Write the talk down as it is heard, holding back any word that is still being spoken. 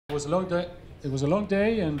It was a long day. It was a long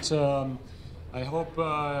day, and I hope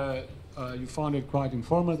you found it quite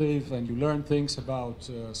informative, and you learned things about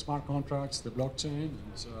smart contracts, the blockchain,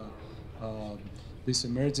 and this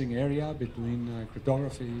emerging area between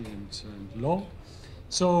cryptography and law.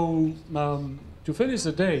 So to finish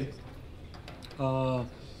the day,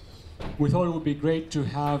 we thought it would be great to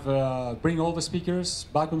have bring all the speakers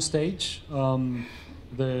back on stage.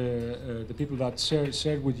 The people that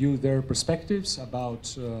shared with you their perspectives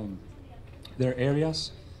about their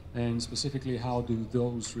areas, and specifically how do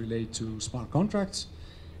those relate to smart contracts,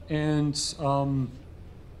 and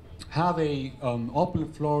have a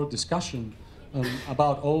open floor discussion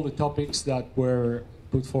about all the topics that were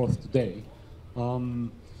put forth today.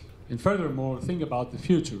 And furthermore, think about the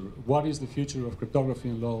future. What is the future of cryptography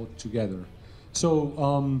and law together?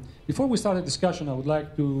 So before we start the discussion, I would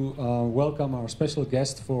like to welcome our special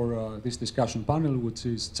guest for this discussion panel, which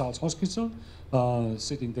is Charles Hoskinson,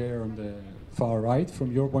 sitting there on the far right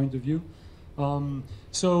from your point of view.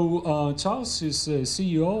 Charles is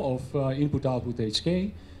CEO of Input-Output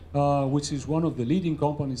HK, which is one of the leading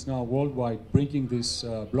companies now worldwide bringing this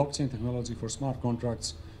blockchain technology for smart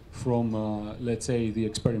contracts from, let's say, the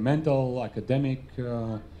experimental, academic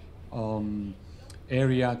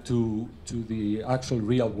area to the actual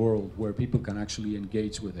real world where people can actually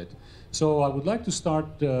engage with it. So I would like to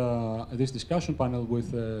start this discussion panel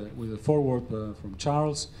with a foreword from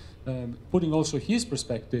Charles, putting also his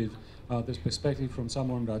perspective, this perspective from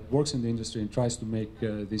someone that works in the industry and tries to make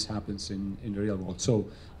this happen in the real world. So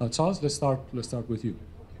Charles, let's start with you.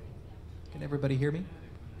 Can everybody hear me?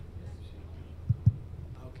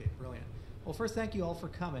 Okay, brilliant. Well, first, thank you all for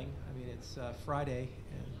coming. I mean, it's Friday,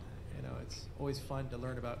 and you know, it's always fun to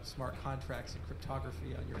learn about smart contracts and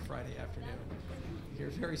cryptography on your Friday afternoon. You're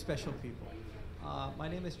very special people. My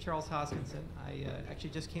name is Charles Hoskinson. I actually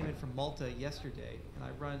just came in from Malta yesterday, and I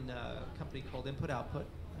run a company called Input-Output.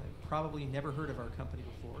 I've probably never heard of our company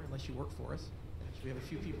before, unless you work for us. Actually, we have a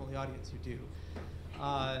few people in the audience who do.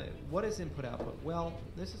 What is Input-Output? Well,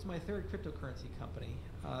 this is my third cryptocurrency company.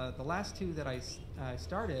 The last two that I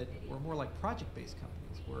started were more like project-based companies,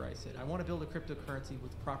 where I said, I want to build a cryptocurrency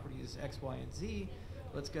with properties X, Y, and Z.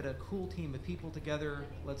 Let's get a cool team of people together.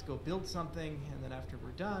 Let's go build something. And then after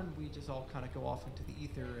we're done, we just all kind of go off into the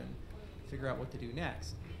ether and figure out what to do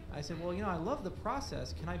next. I said, well, you know, I love the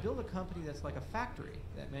process. Can I build a company that's like a factory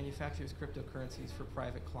that manufactures cryptocurrencies for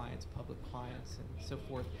private clients, public clients, and so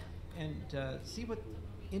forth, and see what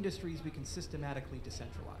industries we can systematically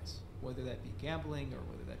decentralize, whether that be gambling or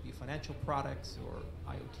whether that be financial products or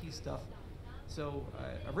IoT stuff. So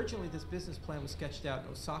originally this business plan was sketched out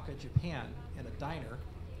in Osaka, Japan, in a diner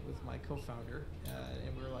with my co-founder,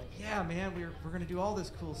 and we were like, yeah, man, we're going to do all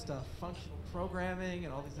this cool stuff, functional programming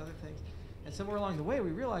and all these other things. And somewhere along the way,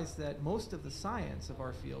 we realized that most of the science of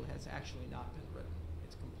our field has actually not been written.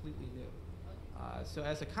 It's completely new. So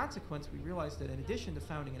as a consequence, we realized that in addition to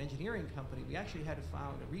founding an engineering company, we actually had to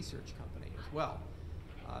found a research company as well.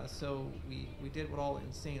 So we did what all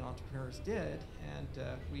insane entrepreneurs did, and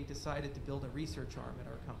we decided to build a research arm at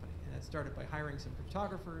our company. And it started by hiring some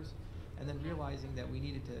cryptographers, and then realizing that we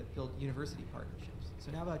needed to build university partnerships.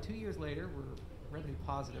 So now about 2 years later, we're revenue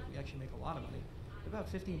positive. We actually make a lot of money. We're about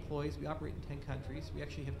 50 employees. We operate in 10 countries. We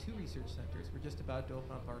actually have 2 research centers. We're just about to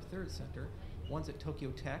open up our 3rd center. One's at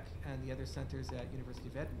Tokyo Tech, and the other center's at University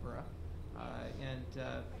of Edinburgh.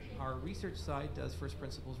 Our research side does first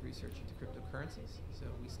principles research into cryptocurrencies. So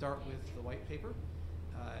we start with the white paper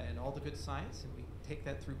and all the good science, and we take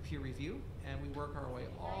that through peer review, and we work our way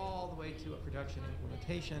all the way to a production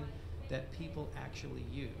implementation that people actually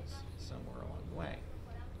use somewhere along the way.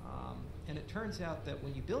 And it turns out that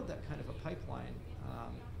when you build that kind of a pipeline,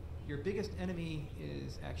 your biggest enemy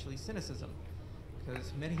is actually cynicism,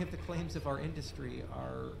 because many of the claims of our industry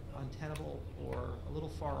are untenable or a little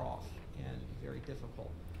far off and very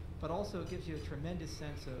difficult. But also it gives you a tremendous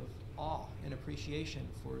sense of awe and appreciation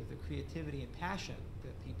for the creativity and passion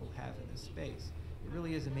that people have in this space. It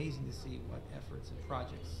really is amazing to see what efforts and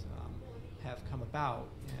projects have come about,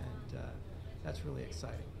 and that's really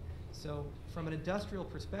exciting. So from an industrial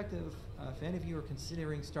perspective, if any of you are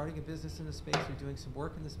considering starting a business in the space or doing some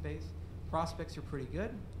work in the space, prospects are pretty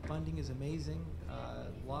good. Funding is amazing.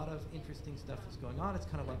 A lot of interesting stuff is going on. It's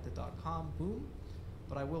kind of like the dot-com boom.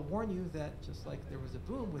 But I will warn you that just like there was a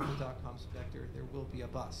boom with the dot-com specter, there will be a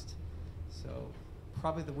bust. So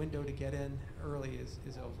probably the window to get in early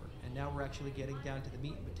is over. And now we're actually getting down to the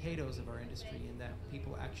meat and potatoes of our industry, in that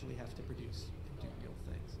people actually have to produce and do real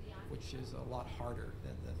things, which is a lot harder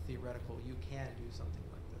than the theoretical, you can do something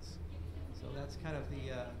like this. So that's kind of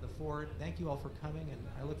the forward. Thank you all for coming, and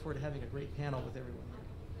I look forward to having a great panel with everyone here.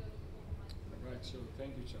 Right, so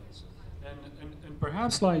thank you, Charles. And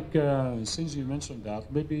perhaps like since you mentioned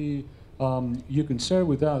that, maybe you can share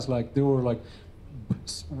with us like there were like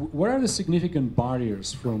what are the significant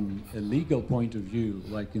barriers from a legal point of view,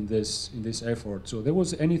 like in this effort? So there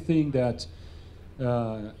was anything that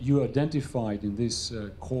you identified in this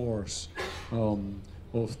course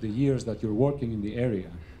of the years that you're working in the area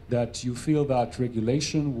that you feel that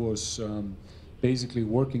regulation was basically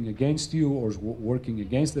working against you or working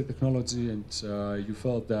against the technology, and you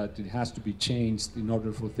felt that it has to be changed in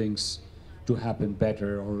order for things to happen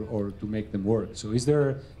better or to make them work. So is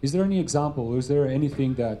there any example, is there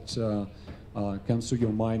anything that comes to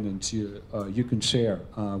your mind and you can share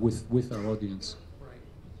with our audience? Right.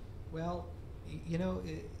 Well, you know,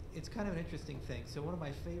 it's kind of an interesting thing. So one of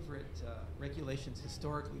my favorite regulations,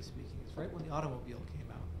 historically speaking, is right when the automobile came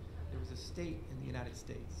out. There was a state in the United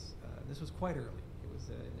States, this was quite early, it was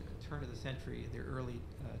in the turn of the century, the early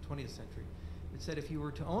 20th century. It said if you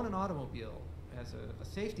were to own an automobile as a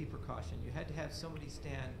safety precaution, you had to have somebody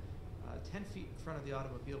stand 10 feet in front of the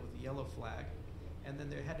automobile with a yellow flag, and then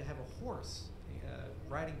they had to have a horse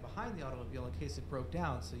riding behind the automobile in case it broke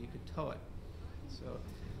down so you could tow it. So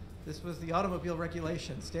this was the automobile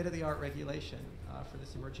regulation, state-of-the-art regulation for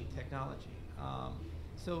this emerging technology.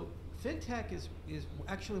 So fintech is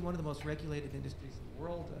actually one of the most regulated industries in the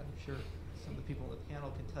world. I'm sure some of the people on the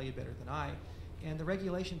panel can tell you better than I. And the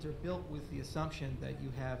regulations are built with the assumption that you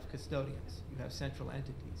have custodians, you have central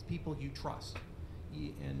entities, people you trust.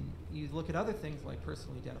 And you look at other things like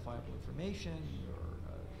personally identifiable information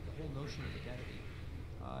or the whole notion of identity.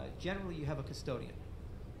 Generally, you have a custodian.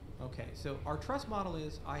 Okay, so our trust model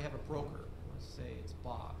is I have a broker, let's say it's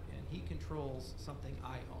Bob, and he controls something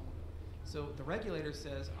I own. So the regulator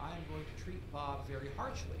says, I'm going to treat Bob very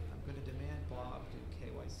harshly. I'm going to demand Bob do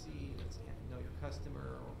KYC, that's know your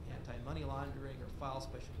customer, or anti-money laundering, or file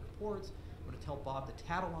special reports. I'm going to tell Bob to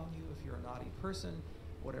tattle on you if you're a naughty person,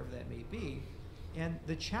 whatever that may be. And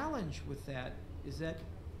the challenge with that is that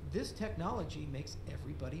this technology makes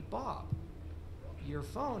everybody Bob. Your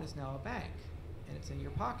phone is now a bank, and it's in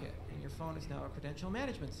your pocket, and your phone is now a credential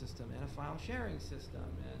management system and a file sharing system,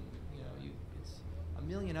 and it's a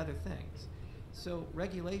million other things. So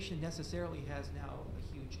regulation necessarily has now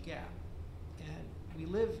a huge gap. And we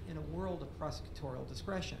live in a world of prosecutorial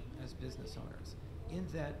discretion as business owners, in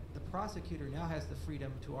that the prosecutor now has the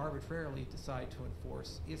freedom to arbitrarily decide to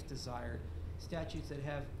enforce, if desired, statutes that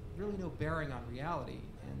have really no bearing on reality,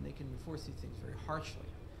 and they can enforce these things very harshly.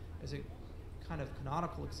 As a kind of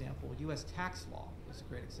canonical example, U.S. tax law is a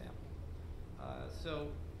great example. So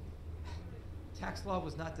tax law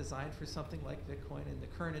was not designed for something like Bitcoin, and the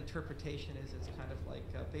current interpretation is it's kind of like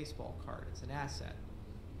a baseball card. It's an asset.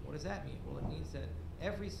 What does that mean? Well, it means that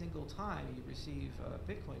every single time you receive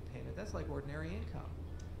a Bitcoin payment, that's like ordinary income.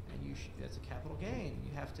 And that's a capital gain.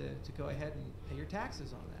 You have to go ahead and pay your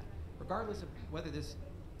taxes on that, regardless of whether this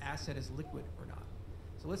asset is liquid or not.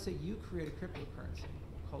 So let's say you create a cryptocurrency,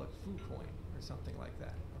 we'll call it FooCoin or something like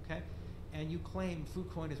that, okay? And you claim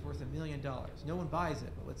FooCoin is worth $1 million. No one buys it,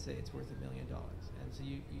 but let's say it's worth $1 million. And so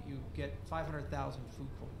you get 500,000 FooCoin,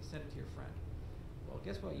 you send it to your friend. Well,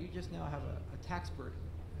 guess what? You just now have a tax burden.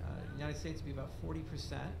 In the United States, it'd be about 40%.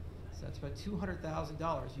 So that's about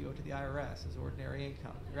 $200,000 you owe to the IRS as ordinary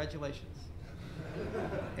income. Congratulations.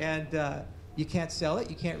 And you can't sell it,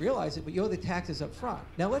 you can't realize it, but you owe the taxes up front.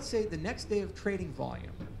 Now let's say the next day of trading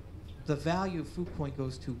volume, the value of FooCoin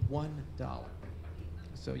goes to $1.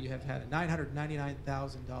 So you have had a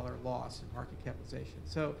 $999,000 loss in market capitalization.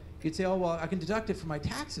 So you'd say, oh, well, I can deduct it from my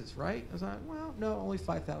taxes, right? I was like, well, no, only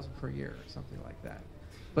 $5,000 per year or something like that.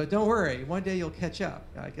 But don't worry, one day you'll catch up.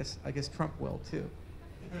 I guess Trump will too.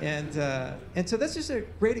 And so that's just a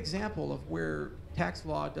great example of where tax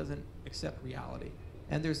law doesn't accept reality.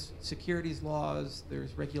 And there's securities laws,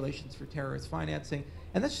 there's regulations for terrorist financing,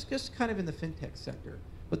 and that's just kind of in the fintech sector.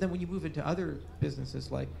 But then when you move into other businesses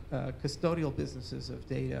like custodial businesses of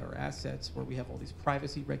data or assets where we have all these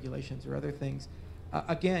privacy regulations or other things,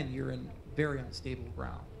 again, you're in very unstable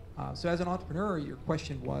ground. So as an entrepreneur, your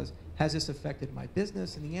question was, has this affected my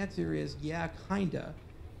business? And the answer is, yeah, kinda,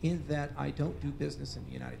 in that I don't do business in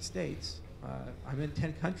the United States. I'm in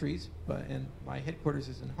 10 countries, and my headquarters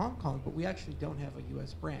is in Hong Kong, but we actually don't have a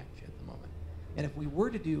US branch at the moment. And if we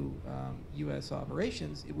were to do US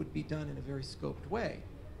operations, it would be done in a very scoped way.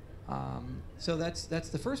 So that's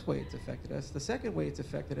the first way it's affected us. The second way it's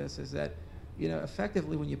affected us is that,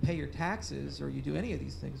 effectively when you pay your taxes or you do any of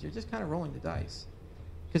these things, you're just kind of rolling the dice.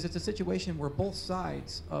 Because it's a situation where both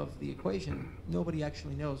sides of the equation, nobody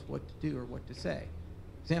actually knows what to do or what to say.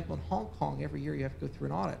 For example, in Hong Kong, every year you have to go through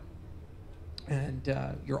an audit. And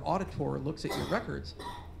your auditor looks at your records,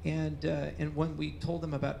 And when we told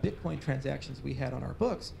them about Bitcoin transactions we had on our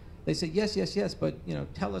books, they said, yes, yes, yes, but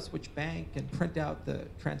tell us which bank and print out the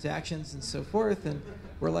transactions and so forth. And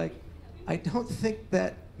we're like, I don't think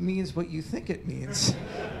that means what you think it means.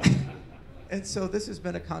 And so this has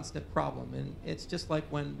been a constant problem. And it's just like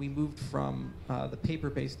when we moved from the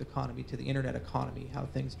paper-based economy to the internet economy, how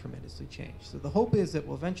things tremendously changed. So the hope is that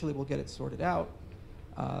eventually we'll get it sorted out.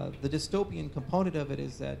 The dystopian component of it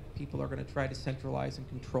is that people are going to try to centralize and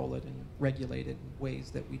control it and regulate it in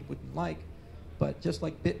ways that we wouldn't like. But just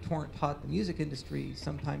like BitTorrent taught the music industry,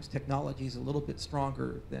 sometimes technology is a little bit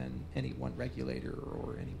stronger than any one regulator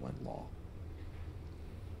or any one law.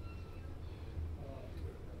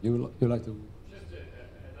 You like to? Just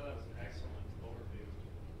I thought that was an excellent overview.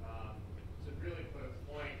 To really put a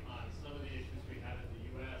point on some of the issues we have in the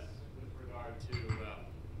U.S. with regard to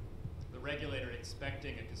the regulator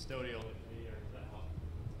expecting a custodial intermediary. Does that help?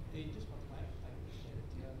 Hey, just one mic.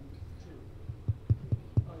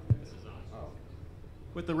 This is on. Oh.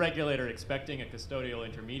 With the regulator expecting a custodial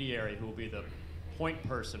intermediary who will be the point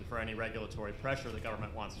person for any regulatory pressure the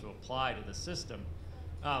government wants to apply to the system.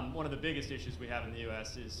 One of the biggest issues we have in the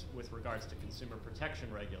U.S. is with regards to consumer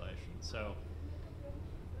protection regulation. So,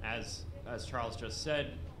 as Charles just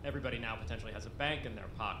said, everybody now potentially has a bank in their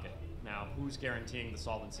pocket. Now, who's guaranteeing the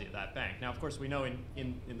solvency of that bank? Now, of course, we know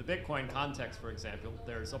in the Bitcoin context, for example,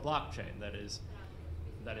 there's a blockchain that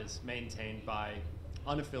is maintained by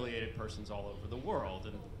unaffiliated persons all over the world,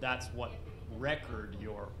 and that's what record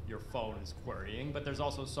your phone is querying. But there's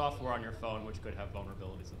also software on your phone which could have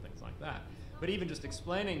vulnerabilities and things like that. But even just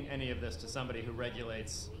explaining any of this to somebody who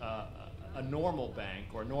regulates a normal bank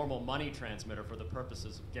or normal money transmitter for the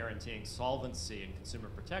purposes of guaranteeing solvency and consumer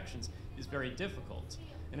protections is very difficult.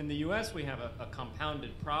 And in the US, we have a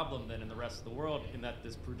compounded problem than in the rest of the world, in that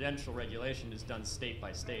this prudential regulation is done state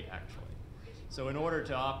by state, actually. So in order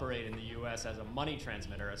to operate in the US as a money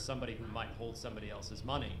transmitter, as somebody who might hold somebody else's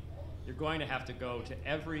money, you're going to have to go to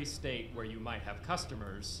every state where you might have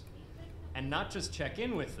customers and not just check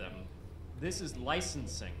in with them. This is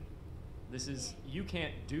licensing. You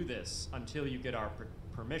can't do this until you get our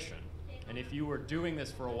permission. And if you were doing this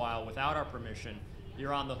for a while without our permission,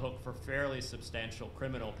 you're on the hook for fairly substantial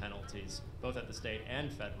criminal penalties, both at the state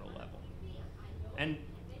and federal level. And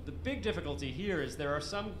the big difficulty here is there are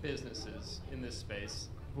some businesses in this space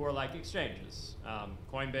who are like exchanges,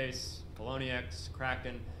 Coinbase, Poloniex,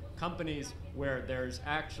 Kraken, companies where there's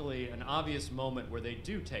actually an obvious moment where they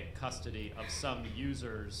do take custody of some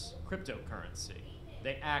user's cryptocurrency.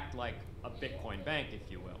 They act like a Bitcoin bank,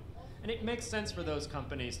 if you will. And it makes sense for those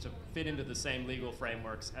companies to fit into the same legal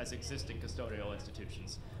frameworks as existing custodial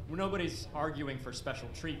institutions. Nobody's arguing for special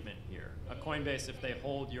treatment here. A Coinbase, if they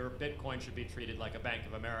hold your Bitcoin, should be treated like a Bank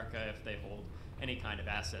of America if they hold any kind of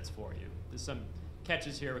assets for you. There's some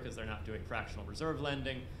catches here because they're not doing fractional reserve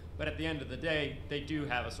lending. But at the end of the day, they do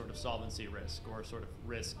have a sort of solvency risk, or a sort of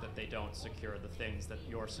risk that they don't secure the things that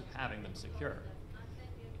you're having them secure.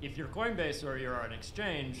 If you're Coinbase or you're an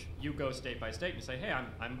exchange, you go state by state and say, hey,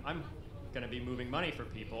 I'm going to be moving money for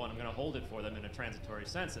people, and I'm going to hold it for them in a transitory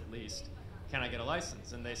sense at least. Can I get a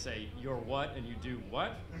license? And they say, you're what, and you do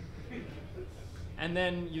what? And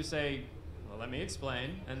then you say, well, let me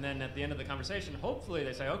explain. And then at the end of the conversation, hopefully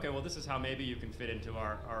they say, okay, well, this is how maybe you can fit into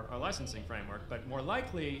our licensing framework. But more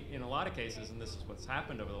likely, in a lot of cases, and this is what's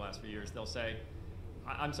happened over the last few years, they'll say,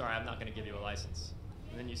 I'm sorry, I'm not going to give you a license.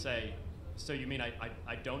 And then you say, so you mean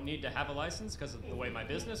I don't need to have a license because of the way my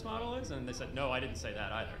business model is? And they said, no, I didn't say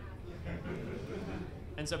that either.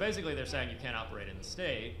 And so basically they're saying you can't operate in the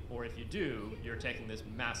state, or if you do, you're taking this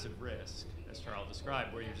massive risk, as Charles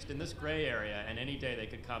described, where you're just in this gray area, and any day they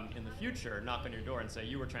could come in the future, knock on your door and say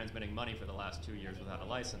you were transmitting money for the last 2 years without a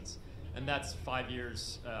license. And that's 5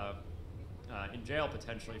 years in jail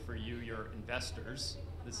potentially for you, your investors.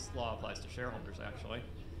 This law applies to shareholders actually,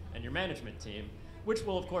 and your management team, which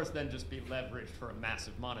will of course then just be leveraged for a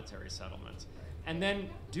massive monetary settlement. And then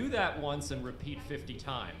do that once and repeat 50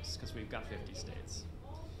 times, because we've got 50 states.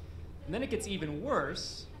 And then it gets even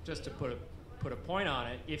worse, just to put a point on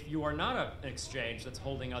it. If you are not an exchange that's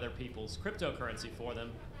holding other people's cryptocurrency for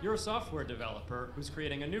them, you're a software developer who's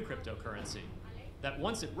creating a new cryptocurrency that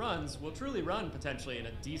once it runs, will truly run potentially in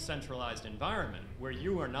a decentralized environment where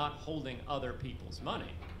you are not holding other people's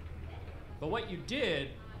money. But what you did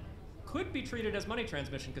could be treated as money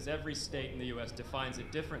transmission, because every state in the US defines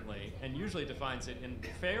it differently, and usually defines it in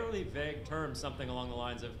fairly vague terms, something along the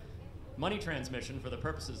lines of money transmission for the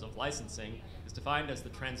purposes of licensing is defined as the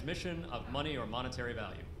transmission of money or monetary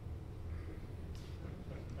value.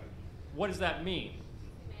 What does that mean?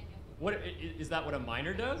 Is that what a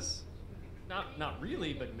miner does? Not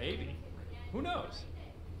really, but maybe. Who knows?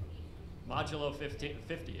 Modulo 50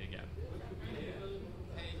 again.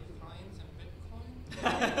 Pay fines in Bitcoin?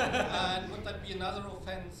 And would that be another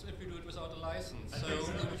offense if you do it without a license? So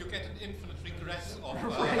you get an infinite regress of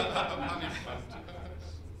punishment.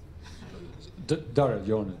 Darryl,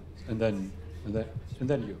 you want it, and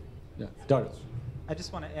then you. Yeah, Darryl. I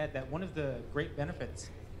just want to add that one of the great benefits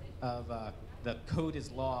of the code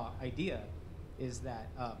is law idea is that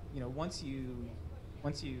once you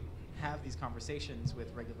have these conversations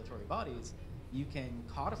with regulatory bodies, you can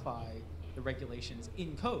codify the regulations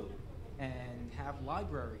in code and have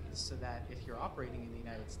libraries so that if you're operating in the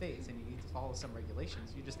United States and you need to follow some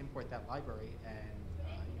regulations, you just import that library and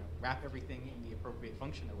wrap everything in the appropriate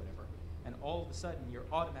function or whatever, and all of a sudden you're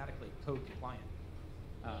automatically code compliant.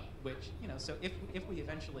 So if we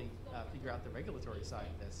eventually figure out the regulatory side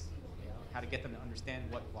of this, how to get them to understand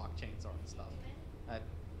what blockchains are and stuff,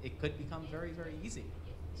 it could become very, very easy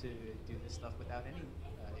to do this stuff without any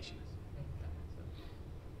issues.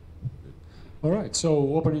 All right,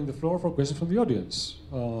 so opening the floor for questions from the audience.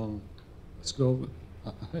 Let's go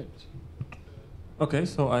ahead. Okay,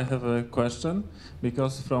 so I have a question,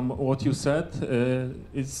 because from what you said,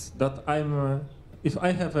 is that if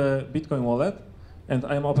I have a Bitcoin wallet and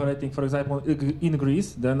I'm operating, for example, in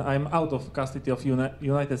Greece, then I'm out of custody of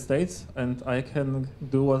United States and I can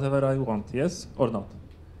do whatever I want, yes or not?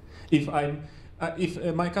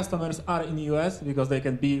 If my customers are in the US, because they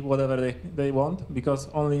can be whatever they want, because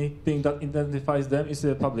only thing that identifies them is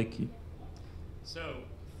a public key. So,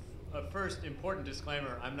 first important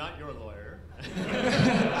disclaimer, I'm not your lawyer.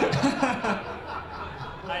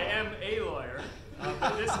 I am a lawyer,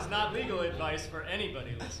 but this is not legal advice for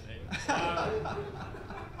anybody listening.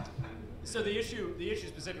 So the issue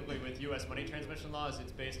specifically with U.S. money transmission law is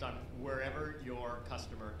it's based on wherever your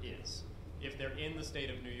customer is. If they're in the state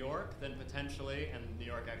of New York, then potentially, and New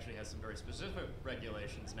York actually has some very specific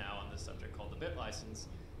regulations now on this subject called the BIT license,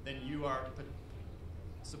 then you are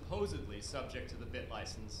supposedly subject to the BIT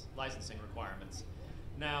licensing requirements.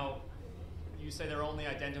 Now, you say they're only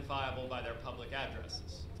identifiable by their public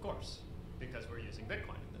addresses. Of course, because we're using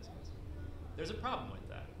Bitcoin in this case. There's a problem with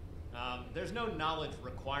that. There's no knowledge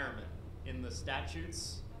requirement in the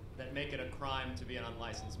statutes that make it a crime to be an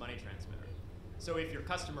unlicensed money transmitter. So if your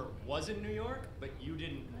customer was in New York, but you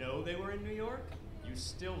didn't know they were in New York, you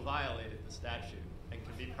still violated the statute and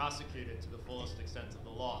can be prosecuted to the fullest extent of the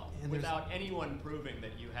law without anyone proving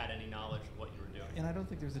that you had any knowledge of what you were doing. And I don't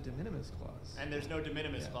think there's a de minimis clause. And there's no de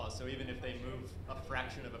minimis clause, so even if they move a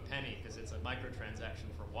fraction of a penny because it's a microtransaction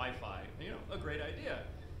for Wi-Fi, a great idea.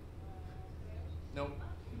 Nope.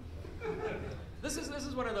 This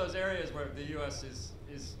is one of those areas where the U.S.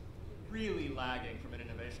 is really lagging from an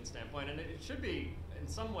innovation standpoint, and it should be, in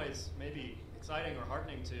some ways, maybe exciting or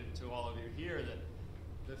heartening to all of you here that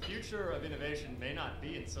the future of innovation may not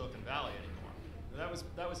be in Silicon Valley anymore.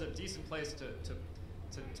 That was a decent place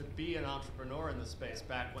to be an entrepreneur in the space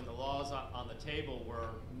back when the laws on the table were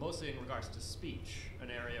mostly in regards to speech,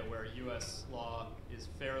 an area where U.S. law is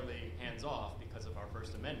fairly hands-off because of our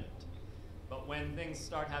First Amendment. But when things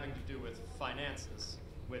start having to do with finances,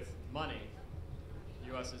 with money, the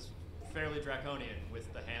U.S. is fairly draconian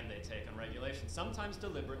with the hand they take on regulation, sometimes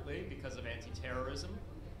deliberately because of anti-terrorism,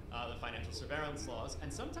 the financial surveillance laws,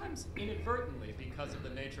 and sometimes inadvertently because of the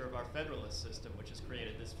nature of our federalist system, which has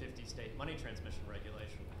created this 50-state money transmission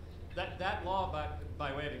regulation. That law,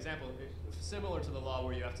 by way of example, similar to the law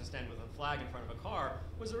where you have to stand with a flag in front of a car,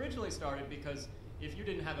 was originally started because if you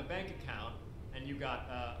didn't have a bank account and you got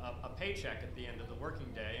a paycheck at the end of the working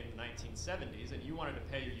day in the 1970s and you wanted to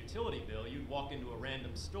pay your utility bill, you'd walk into a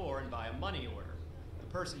random store and buy a money order. The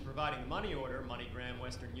person providing the money order, MoneyGram,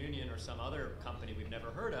 Western Union, or some other company we've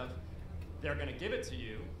never heard of, they're going to give it to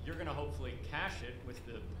you. You're going to hopefully cash it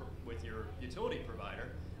with your utility provider,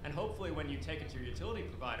 and hopefully when you take it to your utility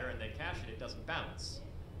provider and they cash it, it doesn't bounce.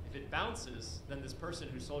 If it bounces, then this person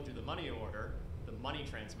who sold you the money order, the money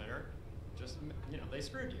transmitter, just, they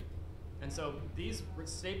screwed you. And so these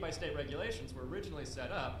state-by-state regulations were originally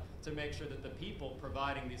set up to make sure that the people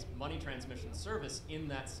providing these money transmission service in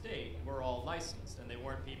that state were all licensed, and they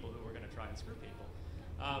weren't people who were going to try and screw people.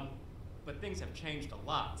 But things have changed a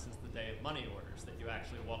lot since the day of money orders that you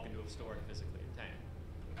actually walk into a store and physically obtain.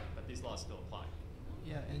 But these laws still apply.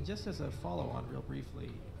 Yeah, and just as a follow-on real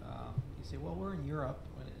briefly, you say, well, we're in Europe,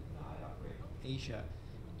 Asia.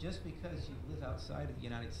 Just because you live outside of the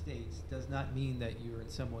United States does not mean that you're in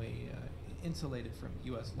some way insulated from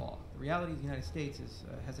U.S. law. The reality of the United States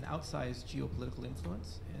has an outsized geopolitical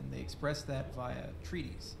influence, and they express that via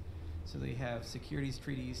treaties. So they have securities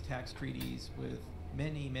treaties, tax treaties with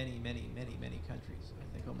many, many, many, many, many countries.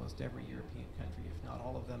 I think almost every European country, if not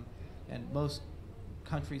all of them. And most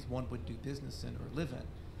countries one would do business in or live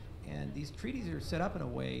in. And these treaties are set up in a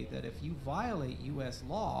way that if you violate U.S.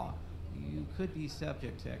 law, you could be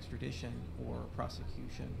subject to extradition or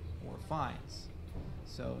prosecution or fines.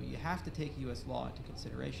 So you have to take U.S. law into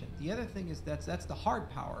consideration. The other thing is that's the hard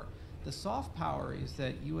power. The soft power is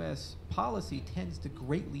that U.S. policy tends to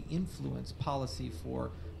greatly influence policy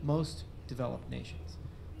for most developed nations.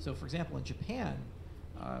 So for example, in Japan,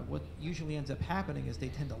 what usually ends up happening is they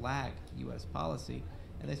tend to lag U.S. policy,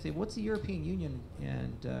 and they say, what's the European Union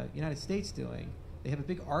and United States doing? They have a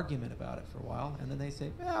big argument about it for a while, and then they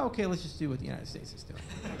say, okay, let's just do what the United States is doing.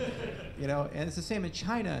 You know, and it's the same in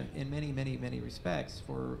China in many, many, many respects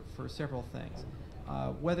for several things.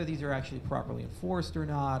 Whether these are actually properly enforced or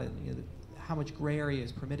not, and you know, how much gray area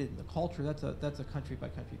is permitted in the culture, that's a country by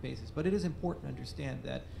country basis. But it is important to understand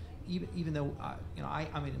that even though you know,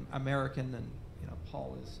 I'm an American, and you know,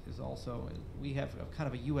 Paul is also, and we have a kind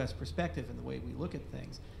of a U.S. perspective in the way we look at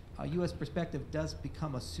things. U.S. perspective does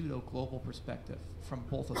become a pseudo-global perspective from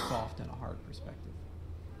both a soft and a hard perspective.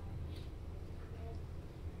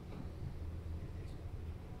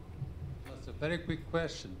 That's a very quick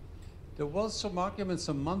question. There was some argument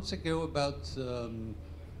some months ago about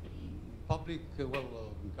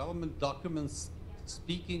government documents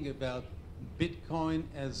speaking about Bitcoin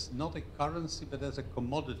as not a currency but as a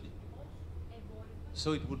commodity.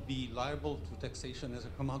 So it would be liable to taxation as a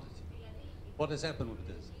commodity. What has happened with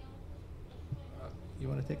this? You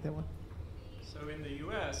want to take that one? So in the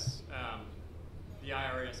U.S., the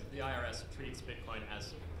IRS treats Bitcoin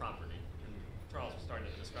as property. And Charles was starting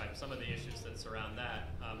to describe some of the issues that surround that.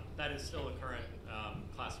 That is still a current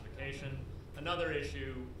classification. Another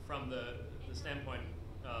issue from the standpoint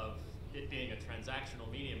of it being a transactional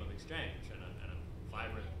medium of exchange and a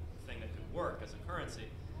vibrant thing that could work as a currency,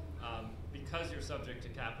 because you're subject to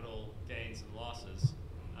capital gains and losses,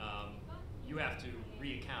 you have to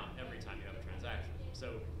re-account every time you have a transaction.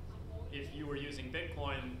 So if you were using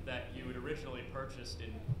Bitcoin that you had originally purchased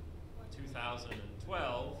in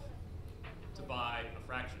 2012 to buy a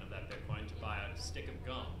fraction of that Bitcoin, to buy a stick of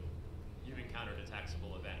gum, you've encountered a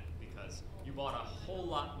taxable event because you bought a whole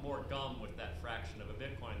lot more gum with that fraction of a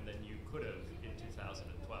Bitcoin than you could have in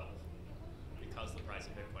 2012 because the price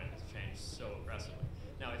of Bitcoin has changed so aggressively.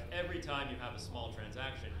 Now, if every time you have a small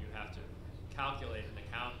transaction, you have to calculate an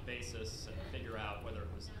account basis and figure out whether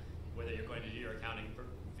you're going to do your accounting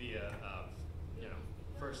via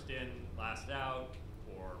first in, last out,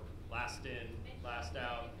 or last in, last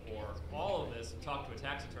out, or all of this, and talk to a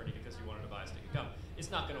tax attorney because you wanted to buy a stick of gum.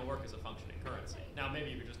 It's not going to work as a functioning currency. Now,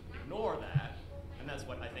 maybe you could just ignore that, and that's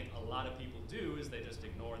what I think a lot of people do, is they just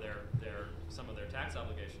ignore some of their tax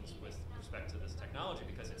obligations with respect to this technology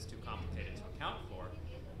because it's too complicated to account for.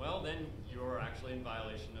 Well, then you're actually in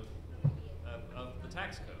violation of the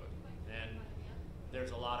tax code. And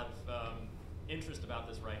there's a lot of interest about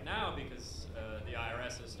this right now because the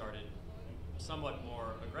IRS has started somewhat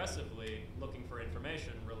more aggressively looking for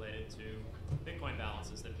information related to Bitcoin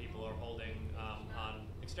balances that people are holding on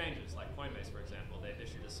exchanges like Coinbase, for example. They've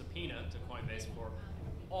issued a subpoena to Coinbase for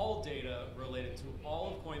all data related to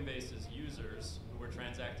all of Coinbase's users who were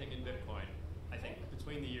transacting in Bitcoin, I think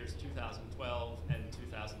between the years 2012 and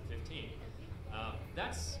 2015.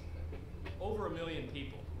 That's over 1 million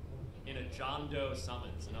people in a John Doe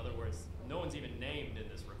summons. In other words, no one's even named in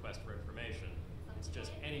this request for information. It's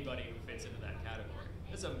just anybody who fits into that category.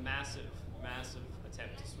 It's a massive, massive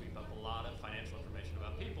attempt to sweep up a lot of financial information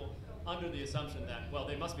about people under the assumption that, well,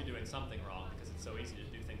 they must be doing something wrong because it's so easy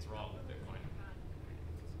to do things wrong with Bitcoin.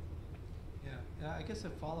 Yeah, I guess a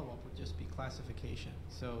follow-up would just be classification.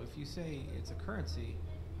 So if you say it's a currency,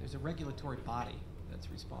 there's a regulatory body that's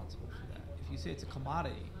responsible for that. If you say it's a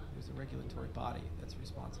commodity, there's a regulatory body that's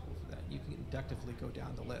responsible for that. You can inductively go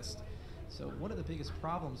down the list. So one of the biggest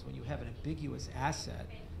problems when you have an ambiguous asset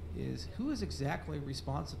is who is exactly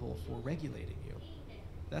responsible for regulating you?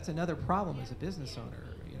 That's another problem as a business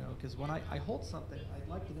owner, because when I hold something, I'd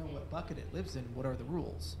like to know what bucket it lives in, what are the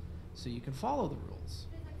rules, so you can follow the rules.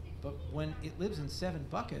 But when it lives in 7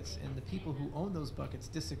 buckets and the people who own those buckets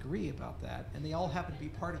disagree about that, and they all happen to be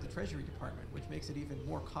part of the Treasury Department, which makes it even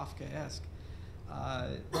more Kafkaesque,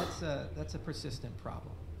 that's a persistent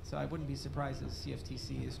problem. So I wouldn't be surprised if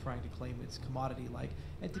CFTC is trying to claim it's commodity-like.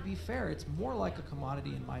 And to be fair, it's more like a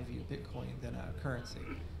commodity in my view, Bitcoin, than a currency.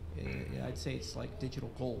 I'd say it's like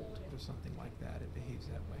digital gold or something like that. It behaves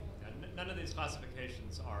that way. None of these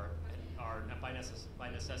classifications are by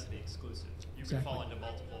necessity exclusive. You Exactly. can fall into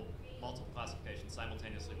multiple classifications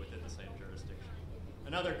simultaneously within the same jurisdiction.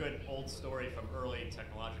 Another good old story from early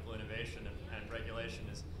technological innovation and regulation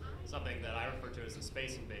is something that I refer to as the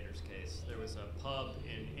Space Invaders case. There was a pub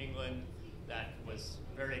in England that was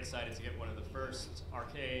very excited to get one of the first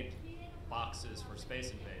arcade boxes for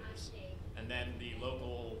Space Invaders. And then the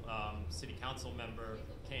local city council member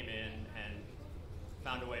came in and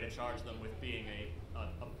found a way to charge them with being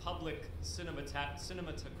a public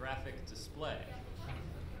cinematographic display,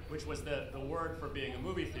 which was the word for being a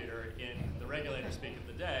movie theater in the regulator speak of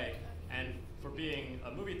the day. And for being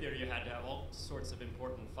a movie theater, you had to have all sorts of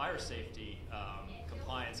important fire safety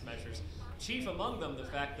compliance measures. Chief among them, the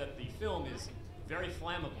fact that the film is very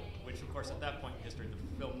flammable, which of course at that point in history,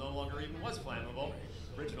 the film no longer even was flammable.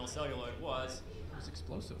 Original celluloid was. It was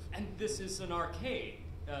explosive. And this is an arcade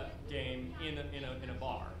game in a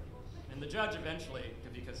bar. And the judge eventually,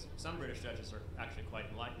 because some British judges are actually quite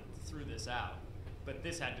enlightened, threw this out. But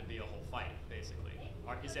this had to be a whole fight, basically.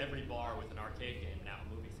 Is every bar with an arcade game now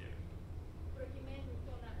a movie theater?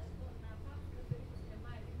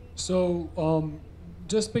 So,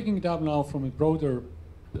 just picking it up now from a broader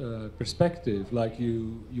perspective, like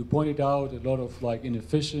you pointed out a lot of like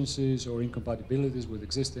inefficiencies or incompatibilities with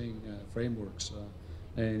existing frameworks,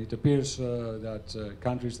 and it appears that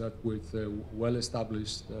countries that with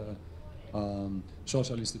well-established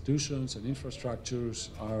social institutions and infrastructures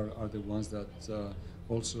are the ones that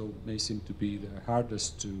also may seem to be the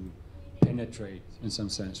hardest to penetrate in some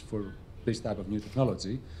sense for this type of new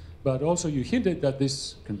technology. But also you hinted that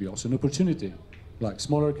this can be also an opportunity, like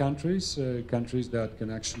smaller countries, countries that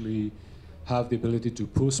can actually have the ability to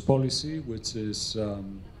push policy, which is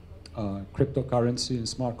cryptocurrency and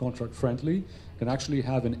smart contract friendly, can actually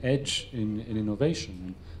have an edge in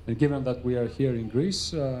innovation. And given that we are here in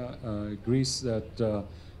Greece, Greece that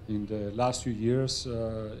in the last few years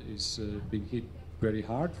is being hit very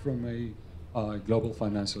hard from a global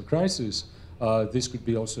financial crisis, this could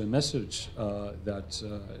be also a message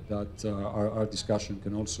that our discussion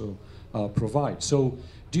can also provide. So,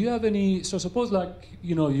 do you have any? So, suppose like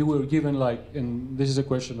you were given like, and this is a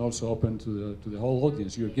question also open to the whole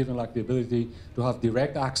audience. You're given like the ability to have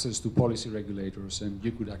direct access to policy regulators, and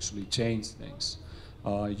you could actually change things.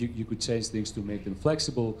 You could change things to make them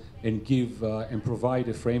flexible and give and provide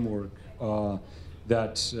a framework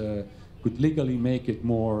that could legally make it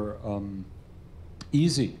more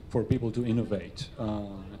easy for people to innovate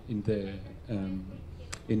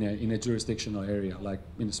in a jurisdictional area, like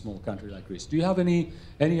in a small country like Greece. Do you have any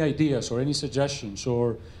ideas or any suggestions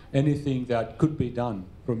or anything that could be done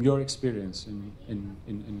from your experience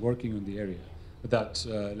in working on the area that,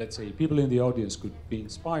 let's say, people in the audience could be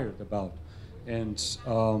inspired about and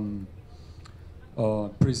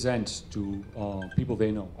present to people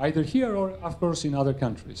they know, either here or, of course, in other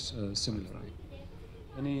countries similarly?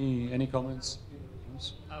 Any comments?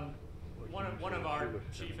 One of our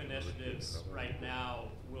chief initiatives right now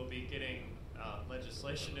will be getting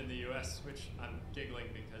legislation in the U.S., which I'm giggling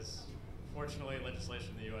because, fortunately, legislation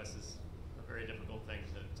in the U.S. is a very difficult thing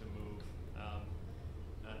to move,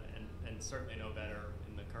 and certainly no better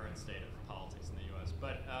in the current state of politics in the U.S.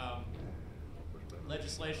 But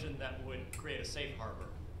legislation that would create a safe harbor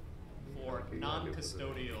for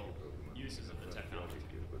non-custodial uses of the technology.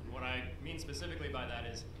 And what I mean specifically by that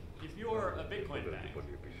is, if you're a Bitcoin bank,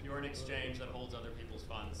 you're an exchange that holds other people's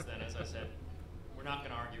funds, then as I said, we're not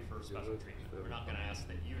going to argue for special treatment. We're not going to ask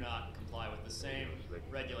that you not comply with the same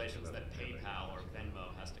regulations that PayPal or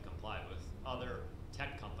Venmo has to comply with other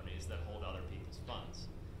tech companies that hold other people's funds.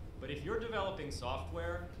 But if you're developing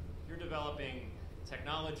software, you're developing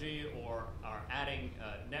technology or are adding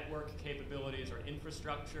network capabilities or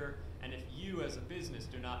infrastructure, and if you as a business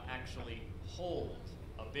do not actually hold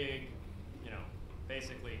a big,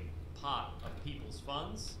 basically pot of people's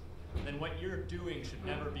funds, then what you're doing should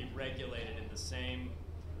never be regulated in the same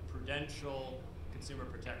prudential consumer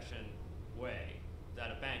protection way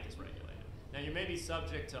that a bank is regulated. Now, you may be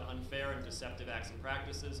subject to unfair and deceptive acts and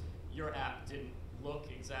practices. Your app didn't look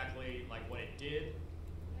exactly like what it did,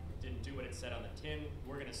 didn't do what it said on the tin.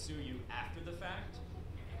 We're going to sue you after the fact.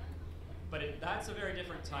 But that's a very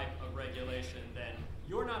different type of regulation than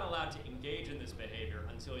you're not allowed to engage in this behavior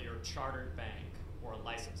until you're a chartered bank or a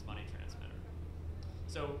licensed money transmitter.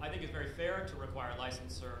 So I think it's very fair to require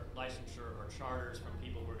licensure or charters from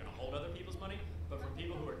people who are going to hold other people's money, but from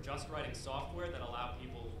people who are just writing software that allow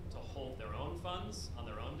people to hold their own funds on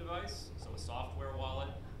their own device, so a software wallet,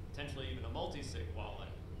 potentially even a multi-sig wallet,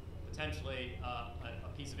 potentially a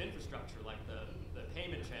piece of infrastructure like the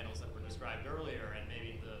payment channels that were described earlier, and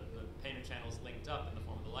maybe the payment channels linked up in the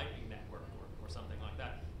form of the Lightning Network or something like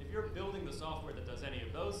that. If you're building the software that does any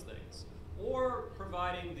of those things, or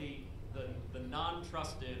providing the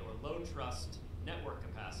non-trusted or low-trust network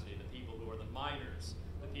capacity, the people who are the miners,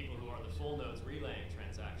 the people who are the full nodes relaying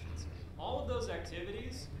transactions, all of those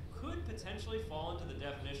activities could potentially fall into the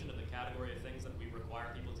definition of the category of things that we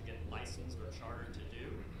require people to get licensed or chartered to do,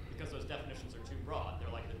 because those definitions are too broad.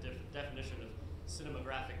 They're like the definition of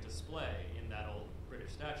cinematographic display in that old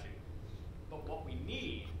British statute. But what we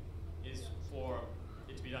need is for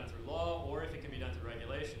it to be done through law, or if it can be done through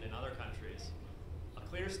regulation in other countries, a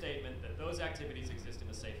clear statement that those activities exist in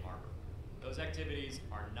a safe harbor. Those activities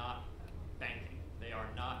are not banking. They are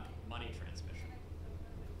not money transmission.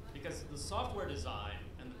 Because the software design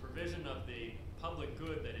and the provision of the public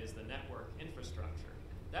good that is the network infrastructure,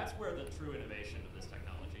 that's where the true innovation of this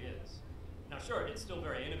technology is. Now sure, it's still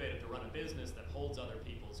very innovative to run a business that holds other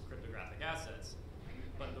people's cryptographic assets,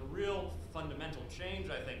 but the real fundamental change,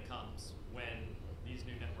 I think, comes when these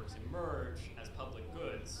new networks emerge as public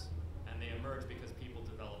goods, and they emerge because people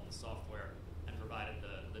developed the software and provided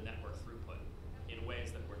the network throughput in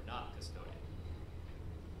ways that were not custodial.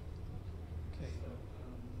 Okay.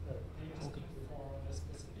 Okay. For a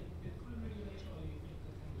specific Bitcoin regulation, or you think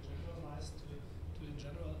that can be generalized to in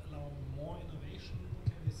general allow more innovation?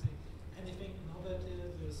 Can we say anything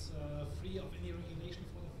innovative is free of any regulation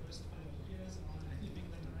for the first 5 years, or anything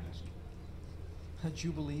in that direction? A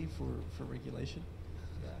jubilee for regulation?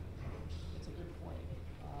 Yeah, that's a good point.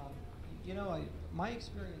 You know, my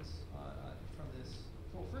experience from this,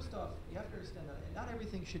 well, first off, you have to understand that not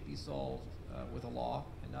everything should be solved with a law,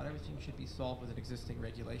 and not everything should be solved with an existing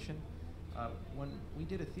regulation. When we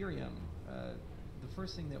did Ethereum, the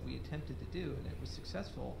first thing that we attempted to do, and it was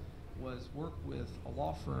successful, was work with a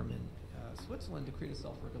law firm in Switzerland to create a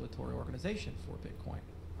self-regulatory organization for Bitcoin.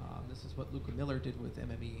 This is what Luca Miller did with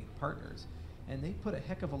MME Partners. And they put a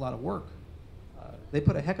heck of a lot of work. With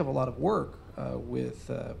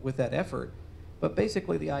that effort. But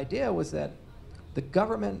basically the idea was that the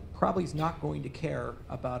government probably is not going to care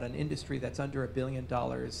about an industry that's under $1 billion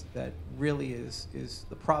that really is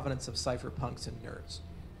the provenance of cypherpunks and nerds.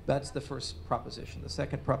 That's the first proposition. The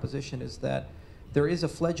second proposition is that there is a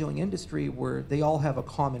fledgling industry where they all have a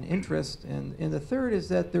common interest. And the third is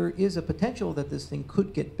that there is a potential that this thing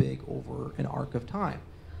could get big over an arc of time.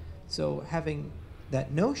 So having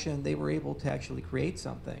that notion, they were able to actually create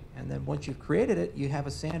something. And then once you've created it, you have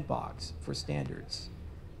a sandbox for standards.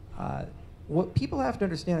 What people have to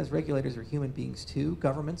understand is regulators are human beings too.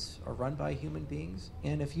 Governments are run by human beings.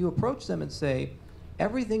 And if you approach them and say,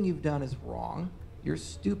 everything you've done is wrong, you're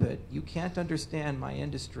stupid, you can't understand my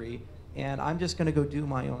industry, and I'm just going to go do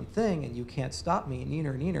my own thing, and you can't stop me,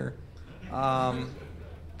 neener,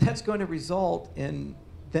 that's going to result in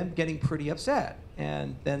them getting pretty upset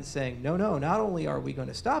and then saying, no, not only are we going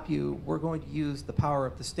to stop you, we're going to use the power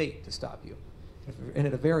of the state to stop you, and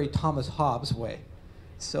in a very Thomas Hobbes way.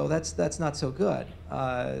 So that's not so good.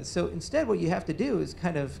 So instead what you have to do is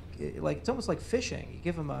kind of, like, it's almost like fishing. You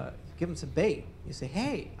give them some bait. You say,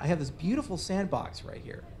 hey, I have this beautiful sandbox right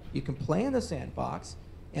here. You can play in the sandbox,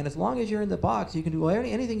 and as long as you're in the box, you can do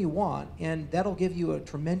anything you want, and that'll give you a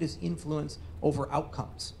tremendous influence over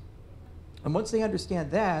outcomes. And once they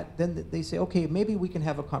understand that, then they say, okay, maybe we can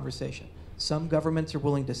have a conversation. Some governments are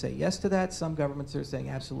willing to say yes to that. Some governments are saying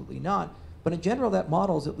absolutely not. But in general, that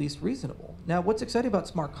model is at least reasonable. Now, what's exciting about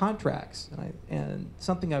smart contracts, and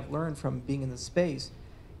something I've learned from being in the space,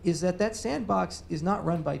 is that that sandbox is not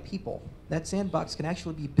run by people. That sandbox can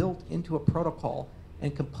actually be built into a protocol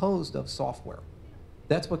and composed of software.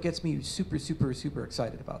 That's what gets me super, super, super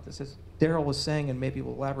excited about this. As Darryl was saying, and maybe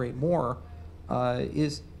we'll elaborate more,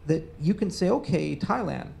 is that you can say, okay,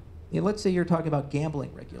 Thailand, let's say you're talking about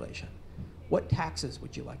gambling regulation. What taxes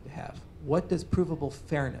would you like to have? What does provable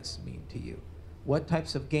fairness mean to you? What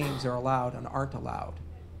types of games are allowed and aren't allowed?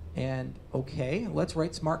 And okay, let's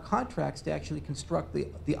write smart contracts to actually construct the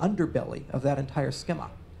underbelly of that entire schema.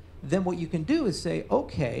 Then what you can do is say,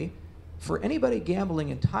 okay, for anybody gambling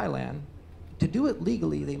in Thailand, to do it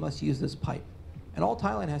legally, they must use this pipe. And all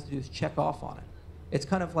Thailand has to do is check off on it. It's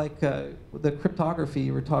kind of like the cryptography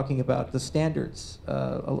you were talking about, the standards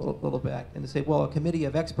a little back, and to say, well, a committee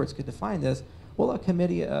of experts could define this. Well,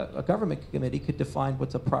 a government committee could define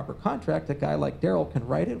what's a proper contract. A guy like Darryl can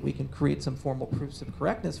write it. We can create some formal proofs of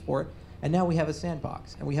correctness for it. And now we have a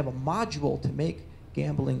sandbox. And we have a module to make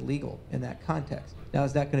gambling legal in that context. Now,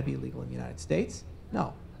 is that going to be legal in the United States?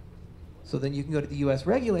 No. So then you can go to the US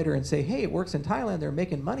regulator and say, hey, it works in Thailand. They're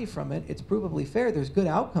making money from it. It's provably fair. There's good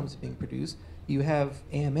outcomes being produced. You have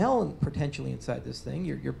AML potentially inside this thing.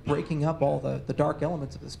 You're breaking up all the dark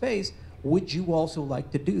elements of the space. Would you also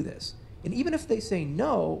like to do this? And even if they say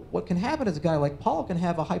no, what can happen is a guy like Paul can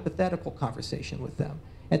have a hypothetical conversation with them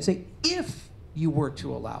and say, if you were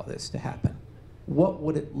to allow this to happen, what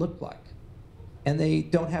would it look like? And they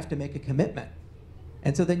don't have to make a commitment.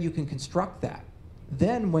 And so then you can construct that.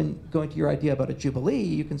 Then when going to your idea about a jubilee,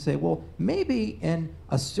 you can say, well, maybe in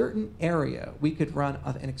a certain area we could run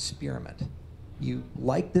an experiment. You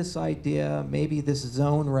like this idea, maybe this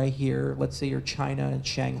zone right here, let's say you're China and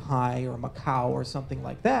Shanghai or Macau or something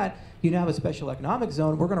like that, you now have a special economic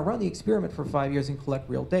zone. We're going to run the experiment for 5 years and collect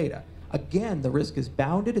real data. Again, the risk is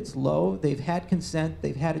bounded, it's low, they've had consent,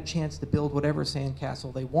 they've had a chance to build whatever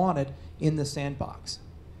sandcastle they wanted in the sandbox.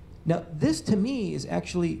 Now, this to me is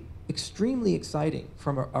actually extremely exciting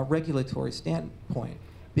from a regulatory standpoint,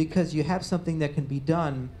 because you have something that can be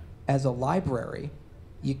done as a library.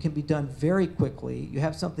 You can be done very quickly. You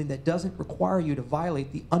have something that doesn't require you to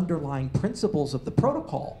violate the underlying principles of the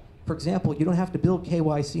protocol. For example, you don't have to build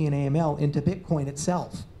KYC and AML into Bitcoin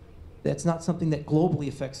itself. That's not something that globally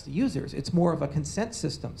affects the users. It's more of a consent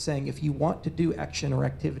system saying if you want to do action or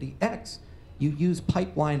activity X, you use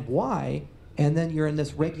pipeline Y, and then you're in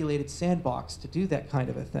this regulated sandbox to do that kind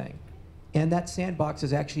of a thing. And that sandbox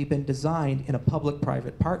has actually been designed in a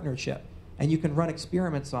public-private partnership. And you can run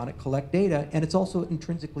experiments on it, collect data, and it's also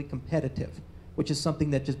intrinsically competitive, which is something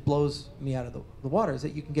that just blows me out of the water, is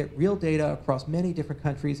that you can get real data across many different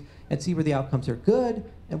countries and see where the outcomes are good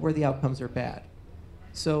and where the outcomes are bad.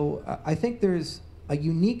 So I think there's a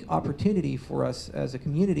unique opportunity for us as a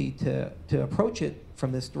community to approach it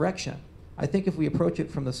from this direction. I think if we approach it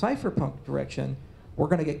from the cypherpunk direction, we're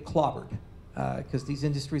going to get clobbered, because these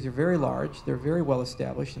industries are very large, they're very well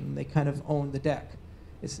established, and they kind of own the deck.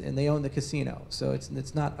 And they own the casino, so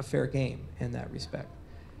it's not a fair game in that respect.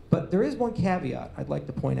 But there is one caveat I'd like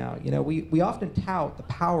to point out. You know, we often tout the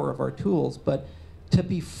power of our tools, but to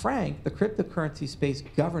be frank, the cryptocurrency space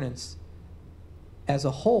governance as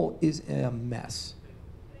a whole is a mess.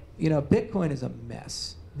 You know, Bitcoin is a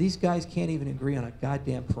mess. These guys can't even agree on a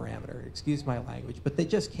goddamn parameter, excuse my language, but they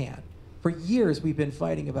just can't. For years, we've been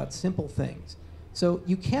fighting about simple things. So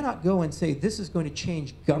you cannot go and say this is going to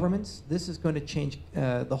change governments, this is going to change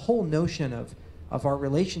the whole notion of our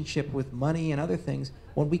relationship with money and other things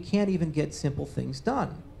when we can't even get simple things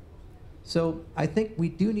done. So I think we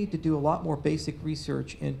do need to do a lot more basic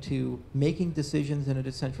research into making decisions in a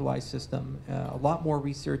decentralized system, a lot more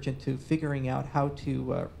research into figuring out how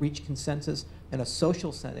to reach consensus in a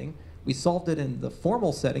social setting. We solved it in the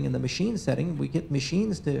formal setting, in the machine setting. We get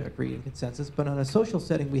machines to agree in consensus, but on a social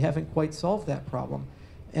setting, we haven't quite solved that problem.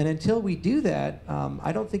 And until we do that,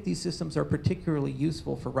 I don't think these systems are particularly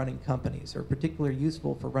useful for running companies or particularly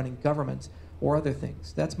useful for running governments or other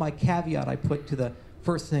things. That's my caveat I put to the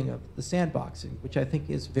first thing of the sandboxing, which I think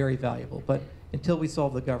is very valuable. But until we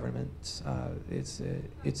solve the governments,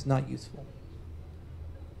 it's not useful.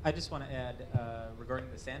 I just want to add regarding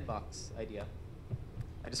the sandbox idea.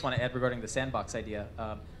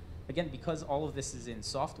 Again, because all of this is in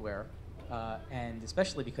software, and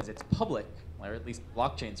especially because it's public, or at least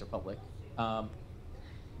blockchains are public,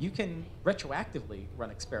 you can retroactively run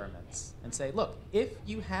experiments and say, look, if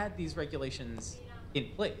you had these regulations in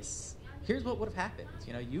place, here's what would have happened.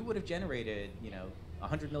 You know, you would have generated, you know,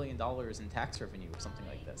 $100 million in tax revenue or something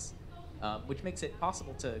like this, which makes it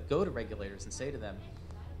possible to go to regulators and say to them,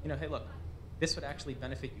 you know, hey, look, this would actually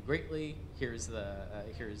benefit you greatly. Here's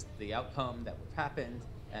the outcome that would have happened,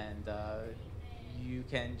 and you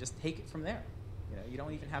can just take it from there. You know, you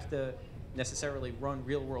don't even have to necessarily run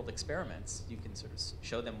real-world experiments. You can sort of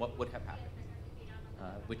show them what would have happened,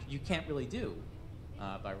 which you can't really do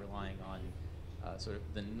by relying on sort of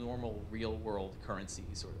the normal real-world currency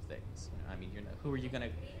sort of things. You know, I mean, who are you going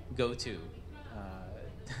to go to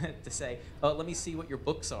to say, oh, let me see what your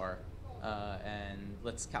books are, and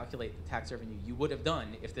let's calculate the tax revenue you would have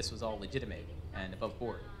done if this was all legitimate and above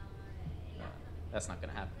board. That's not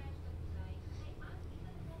going to happen.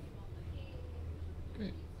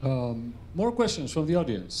 Okay. More questions from the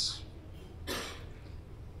audience?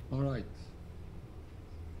 All right.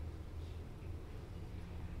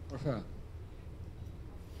 Burkhard.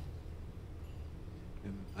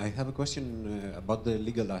 I have a question about the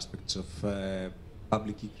legal aspects of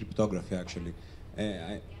public key cryptography, actually.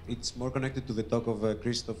 It's more connected to the talk of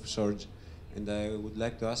Christoph Sorge, and I would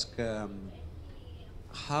like to ask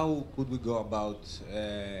how could we go about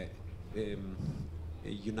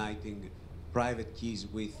uniting private keys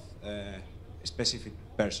with specific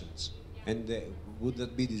persons? And would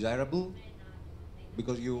that be desirable?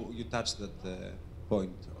 Because you touched that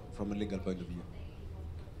point from a legal point of view.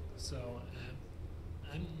 So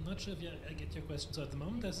I'm not sure if I get your question. So at the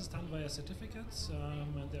moment, this is done via certificates,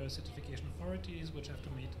 and there are certification authorities which have to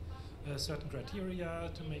meet certain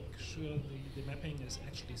criteria to make sure the mapping is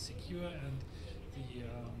actually secure, and the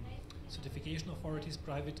certification authorities'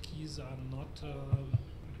 private keys are not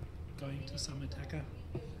going to some attacker.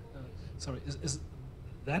 Sorry,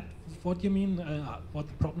 that what you mean? What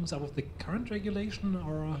the problems are with the current regulation,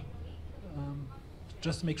 or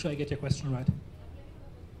just to make sure I get your question right?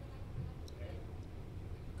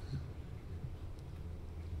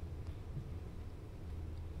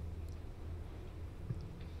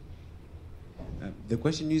 The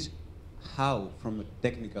question is how, from a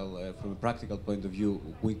technical, from a practical point of view,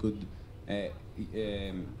 we could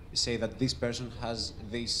say that this person has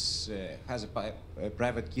a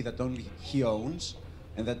private key that only he owns,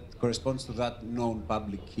 and that corresponds to that known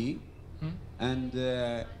public key. And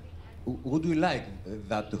would we like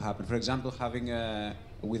that to happen? For example, having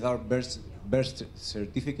with our birth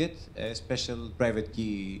certificate a special private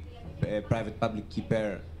key, private public key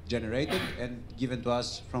pair generated and given to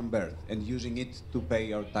us from birth, and using it to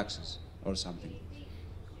pay our taxes or something.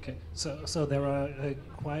 Okay, so there are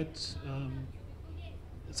quite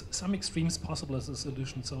some extremes possible as a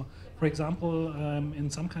solution. So, for example, in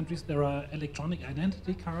some countries there are electronic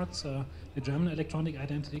identity cards. The German electronic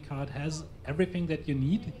identity card has everything that you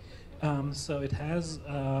need. So it has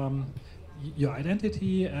your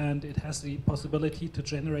identity, and it has the possibility to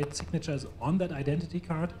generate signatures on that identity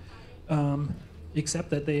card. Except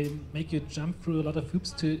that they make you jump through a lot of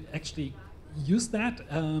hoops to actually use that,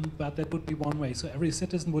 but that would be one way. So every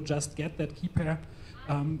citizen would just get that key pair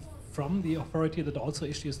from the authority that also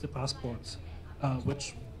issues the passports,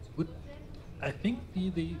 which would, I think, be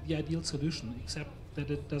the ideal solution, except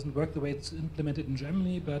that it doesn't work the way it's implemented in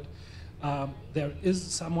Germany, but there is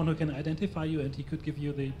someone who can identify you, and he could give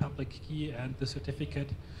you the public key and the certificate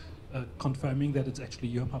confirming that it's actually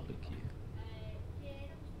your public key.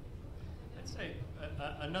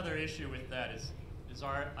 Another issue with that is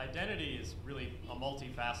our identity is really a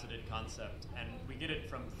multifaceted concept, and we get it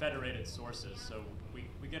from federated sources. So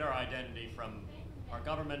we get our identity from our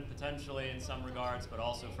government, potentially in some regards, but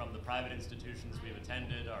also from the private institutions we've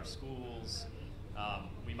attended, our schools.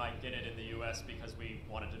 We might get it in the US because we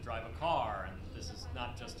wanted to drive a car, and this is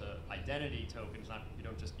not just an identity token. It's not, you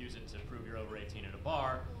don't just use it to prove you're over 18 at a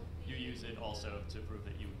bar. You use it also to prove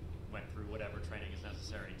that you went through whatever training is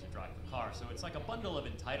necessary to drive the car. So it's like a bundle of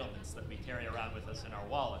entitlements that we carry around with us in our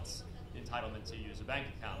wallets. The entitlement to use a bank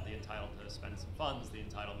account, the entitlement to spend some funds, the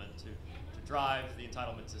entitlement to drive, the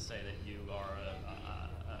entitlement to say that you are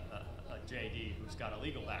a JD who's got a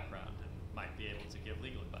legal background and might be able to give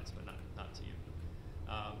legal advice, but not to you.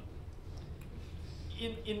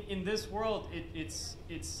 In this world, it's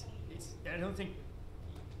I don't think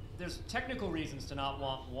there's technical reasons to not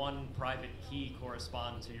want one private key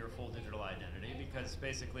correspond to your full digital identity, because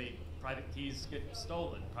basically private keys get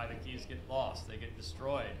stolen, private keys get lost, they get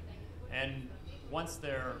destroyed. And once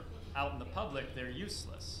they're out in the public, they're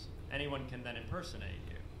useless. Anyone can then impersonate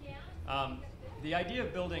you. The idea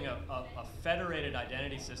of building a federated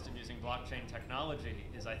identity system using blockchain technology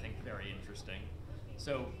is, I think, very interesting.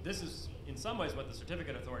 So this is, in some ways, what the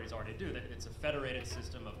certificate authorities already do, that it's a federated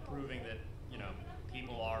system of proving that, you know,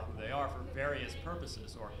 people are who they are for various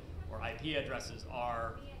purposes, or IP addresses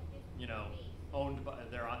are, you know, owned by,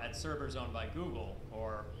 they're at servers owned by Google,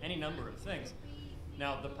 or any number of things.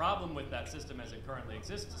 Now, the problem with that system as it currently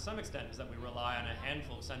exists to some extent is that we rely on a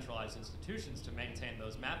handful of centralized institutions to maintain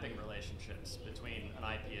those mapping relationships between an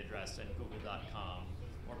IP address and google.com,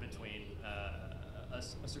 or between a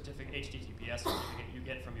certificate, HTTPS certificate you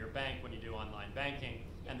get from your bank when you do online banking,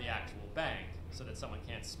 and the actual bank, so that someone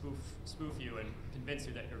can't spoof you and convince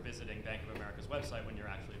you that you're visiting Bank of America's website when you're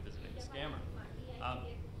actually visiting a scammer.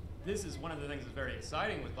 This is one of the things that's very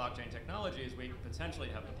exciting with blockchain technology, is we potentially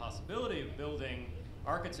have the possibility of building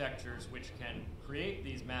architectures which can create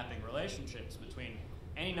these mapping relationships between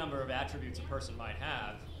any number of attributes a person might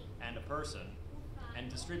have and a person, and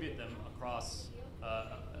distribute them across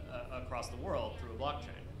the world through a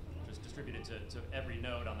blockchain, just distributed to every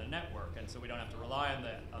node on the network, and so we don't have to rely on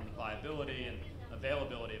the viability and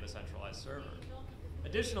availability of a centralized server.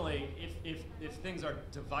 Additionally, if things are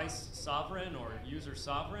device sovereign or user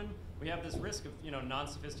sovereign, we have this risk of, you know,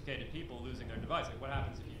 non-sophisticated people losing their device. Like, what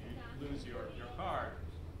happens if you lose your card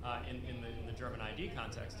in the German ID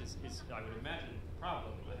context is, I would imagine,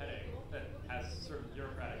 probably a headache that has certain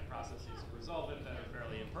bureaucratic processes to resolve it that are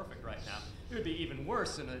fairly imperfect right now. It would be even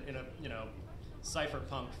worse in a you know,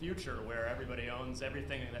 cypherpunk future where everybody owns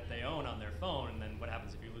everything that they own on their phone, and then what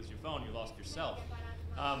happens if you lose your phone? You lost yourself.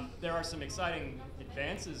 There are some exciting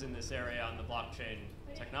advances in this area on the blockchain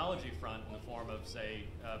technology front in the form of, say,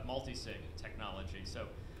 multi-sig technology. So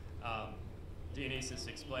Dionysis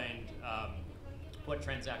explained what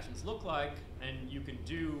transactions look like, and you can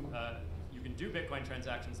do Bitcoin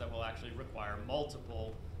transactions that will actually require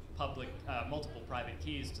multiple multiple private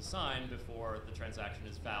keys to sign before the transaction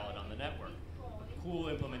is valid on the network. A cool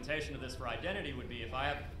implementation of this for identity would be if I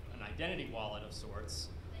have an identity wallet of sorts,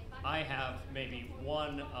 I have maybe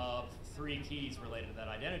one of 3 keys related to that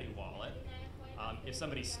identity wallet. If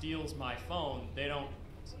somebody steals my phone, they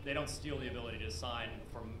don't steal the ability to sign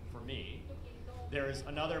for me. There's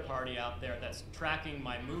another party out there that's tracking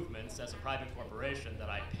my movements as a private corporation that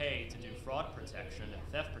I pay to do fraud protection and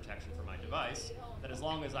theft protection for my device, that as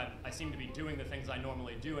long as I seem to be doing the things I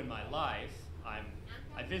normally do in my life,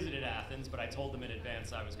 I visited Athens, but I told them in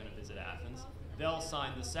advance I was going to visit Athens. They'll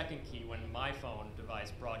sign the second key when my phone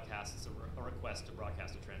device broadcasts a request to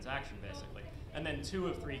broadcast a transaction, basically. And then 2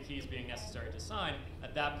 of 3 keys being necessary to sign,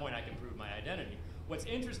 at that point I can prove my identity. What's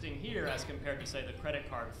interesting here, as compared to, say, the credit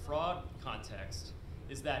card fraud context,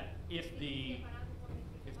 is that if the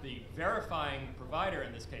verifying provider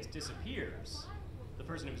in this case disappears, the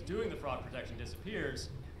person who's doing the fraud protection disappears,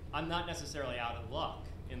 I'm not necessarily out of luck,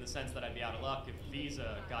 in the sense that I'd be out of luck if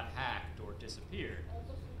Visa got hacked or disappeared.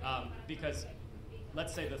 Because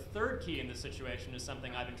let's say the third key in this situation is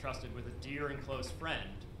something I've entrusted with a dear and close friend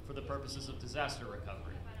for the purposes of disaster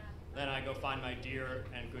recovery. Then I go find my dear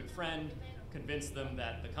and good friend, convince them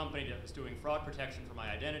that the company that was doing fraud protection for my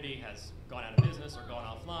identity has gone out of business or gone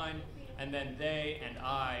offline, and then they and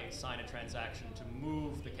I sign a transaction to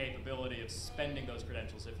move the capability of spending those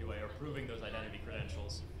credentials, if you will, or proving those identity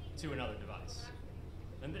credentials to another device.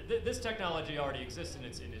 And this technology already exists in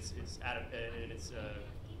its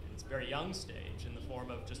very young stage in the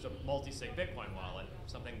form of just a multi-sig Bitcoin wallet,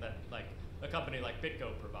 something that like a company like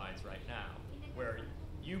BitGo provides right now, where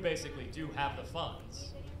you basically do have the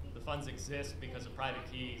funds. The funds exist because of private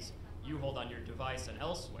keys you hold on your device and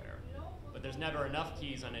elsewhere, but there's never enough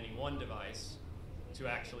keys on any one device to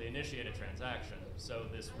actually initiate a transaction. So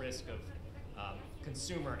this risk of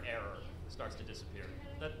consumer error starts to disappear.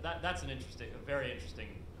 That's a very interesting,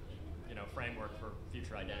 framework for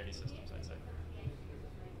future identity systems, I'd say.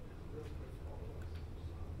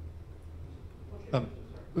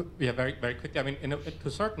 Yeah, very, very quickly. I mean, to a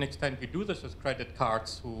certain extent, we do this with credit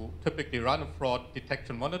cards, who typically run a fraud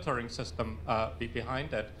detection monitoring system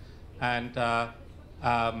behind it. And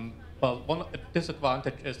well, one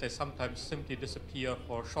disadvantage is they sometimes simply disappear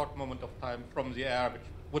for a short moment of time from the air, which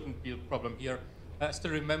wouldn't be a problem here. I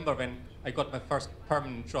still remember when I got my first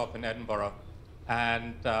permanent job in Edinburgh,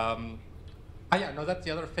 and yeah, no, that's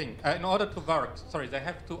the other thing. In order to work, they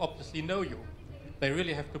have to obviously know you. They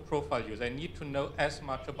really have to profile you. They need to know as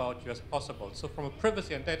much about you as possible. So from a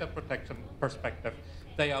privacy and data protection perspective,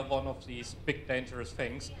 they are one of these big dangerous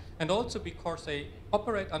things. And also because they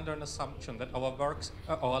operate under an assumption that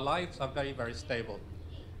our lives are very, very stable.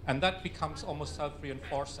 And that becomes almost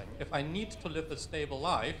self-reinforcing. If I need to live a stable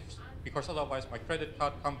life, because otherwise my credit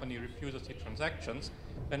card company refuses the transactions,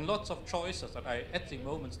 then lots of choices that I at the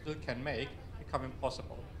moment still can make become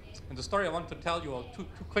impossible. And the story I want to tell you are two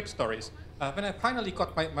quick stories. When I finally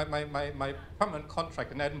got my permanent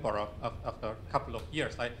contract in Edinburgh after a couple of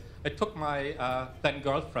years, I took my then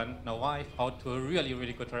girlfriend, now wife, out to a really,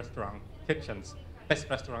 really good restaurant, Kitchens, best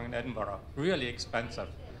restaurant in Edinburgh, really expensive.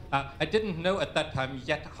 I didn't know at that time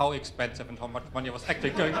yet how expensive and how much money I was actually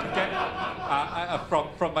going to get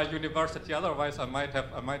from my university. Otherwise, I might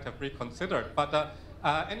have reconsidered. But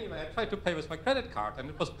anyway, I tried to pay with my credit card, and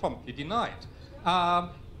it was promptly denied.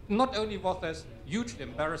 Not only was this hugely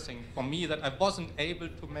embarrassing for me that I wasn't able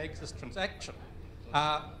to make this transaction,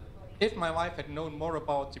 if my wife had known more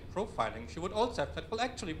about the profiling, she would also have said, well,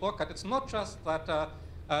 actually, Burkhard, it's not just that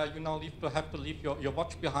you now have to leave your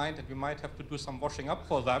watch behind and you might have to do some washing up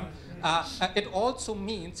for them. It also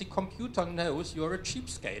means the computer knows you're a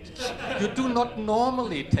cheapskate. You do not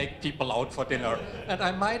normally take people out for dinner, and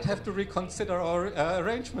I might have to reconsider our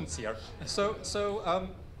arrangements here. So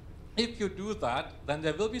if you do that, then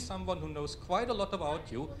there will be someone who knows quite a lot about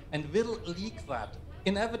you and will leak that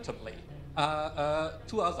inevitably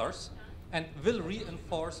to others, and will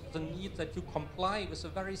reinforce the need that you comply with a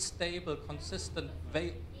very stable, consistent,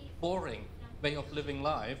 boring way of living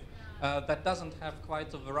life that doesn't have quite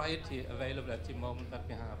the variety available at the moment that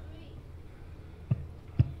we have.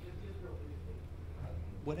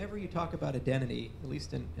 Whenever you talk about identity, at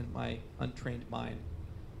least in my untrained mind,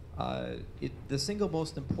 the single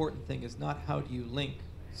most important thing is not how do you link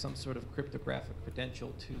some sort of cryptographic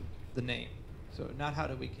credential to the name. So not how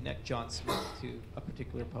do we connect John Smith to a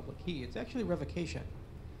particular public key. It's actually revocation.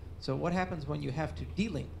 So what happens when you have to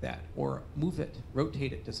delink that or move it,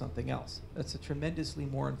 rotate it to something else? That's a tremendously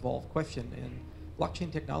more involved question, and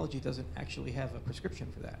blockchain technology doesn't actually have a prescription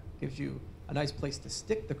for that. It gives you a nice place to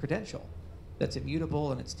stick the credential, that's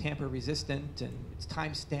immutable and it's tamper resistant and it's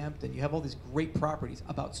time stamped and you have all these great properties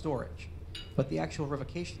about storage. But the actual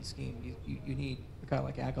revocation scheme, you need a guy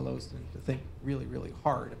like Aggelos to think really, really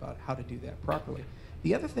hard about how to do that properly.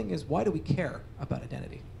 The other thing is, why do we care about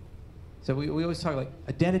identity? So we always talk like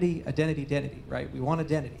identity, identity, identity, right? We want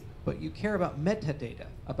identity, but you care about metadata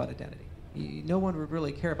about identity. No one would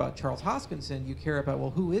really care about Charles Hoskinson. You care about,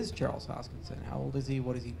 well, who is Charles Hoskinson? How old is he?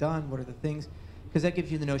 What has he done? What are the things? Because that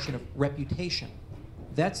gives you the notion of reputation.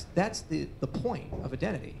 That's the point of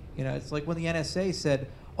identity. You know, it's like when the NSA said,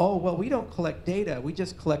 oh, well, we don't collect data, we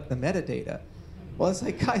just collect the metadata. Well, it's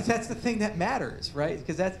like, guys, that's the thing that matters, right?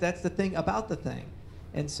 Because that's the thing about the thing.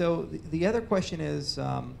 And so the other question is,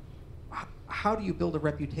 how do you build a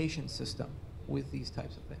reputation system with these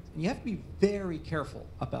types of things? And you have to be very careful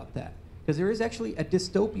about that, because there is actually a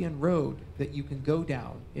dystopian road that you can go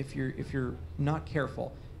down if you're not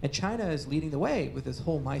careful. And China is leading the way with this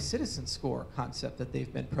whole My Citizen Score concept that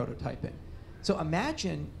they've been prototyping. So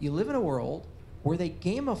imagine you live in a world where they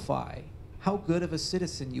gamify how good of a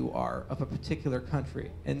citizen you are of a particular country.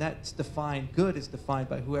 And that's defined, good is defined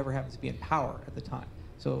by whoever happens to be in power at the time.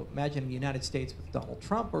 So imagine the United States with Donald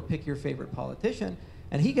Trump, or pick your favorite politician,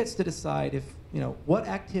 and he gets to decide if, what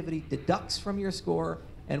activity deducts from your score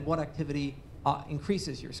and what activity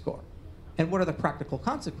increases your score. And what are the practical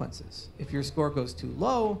consequences? If your score goes too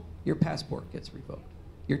low, your passport gets revoked.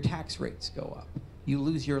 Your tax rates go up. You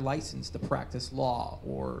lose your license to practice law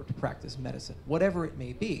or to practice medicine, whatever it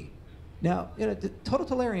may be. Now, the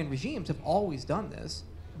totalitarian regimes have always done this,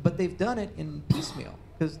 but they've done it in piecemeal,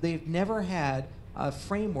 because they've never had a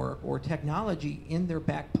framework or technology in their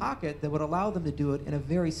back pocket that would allow them to do it in a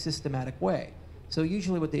very systematic way. So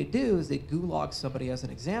usually what they do is they gulag somebody as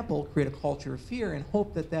an example, create a culture of fear, and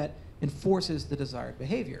hope that that enforces the desired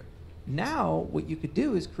behavior. Now, what you could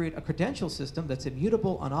do is create a credential system that's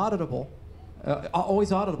immutable, unauditable,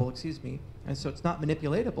 always auditable, excuse me, and so it's not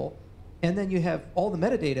manipulatable. And then you have all the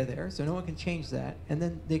metadata there, so no one can change that, and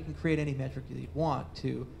then they can create any metric that you want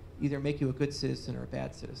to either make you a good citizen or a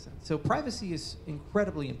bad citizen. So privacy is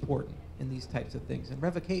incredibly important in these types of things, and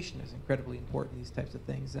revocation is incredibly important in these types of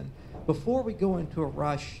things. And before we go into a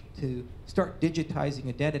rush to start digitizing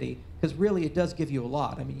identity, because really it does give you a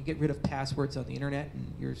lot. I mean, you get rid of passwords on the internet,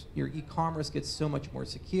 and your e-commerce gets so much more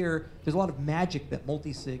secure. There's a lot of magic that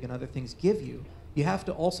multisig and other things give you. You have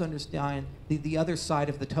to also understand the other side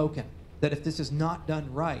of the token, that if this is not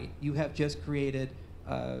done right, you have just created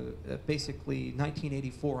basically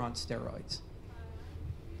 1984 on steroids.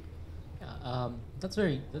 Yeah, that's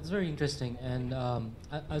very interesting. And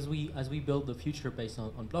as we build the future based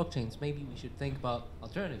on blockchains, maybe we should think about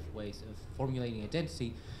alternative ways of formulating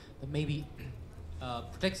identity that maybe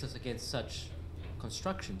protects us against such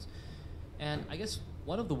constructions. And I guess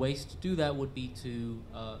one of the ways to do that would be to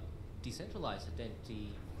decentralize identity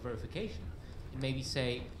verification. And maybe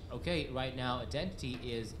say, okay, right now identity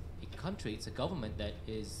is a country, it's a government that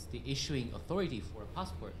is the issuing authority for a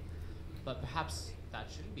passport. But perhaps that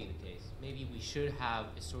shouldn't be the case. Maybe we should have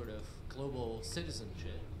a sort of global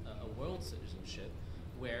citizenship, a world citizenship,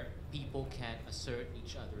 where people can assert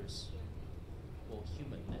each other's, well,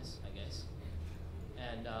 humanness, I guess.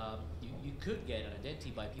 And you could get an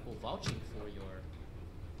identity by people vouching for your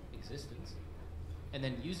existence. And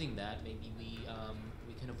then using that, maybe we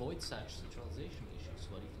can avoid such centralization issues.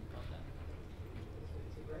 What do you think about that?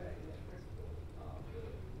 It's a great idea in principle.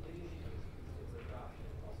 The issue is the adoption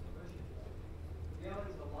and also version. The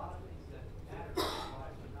reality is a lot of things that matter in our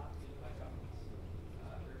lives are not made by governments.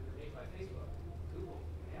 They're made by Facebook, Google,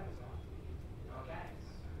 Amazon, our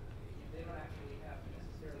banks. They don't actually have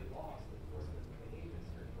necessarily laws that force them to behave in a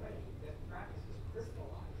certain way. That practice is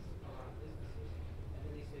crystallized around businesses. And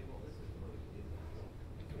then they say, well, this is the way we do things.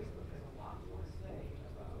 Facebook has a lot more to say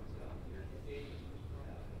about your daily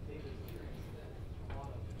experience than a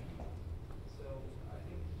lot of people. So I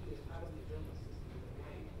think the key is, how do we build a system in a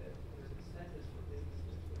way that there's incentives for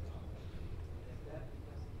businesses to adopt it? And if that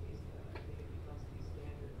becomes the case, then I think it becomes the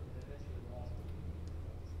standard and eventually laws will be.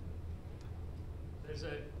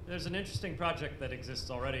 There's an interesting project that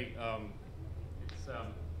exists already. It's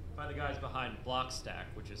by the guys behind Blockstack,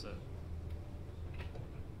 which is a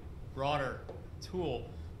broader tool,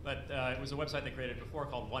 but it was a website they created before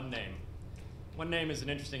called OneName. OneName is an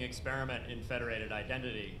interesting experiment in federated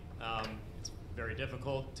identity. It's very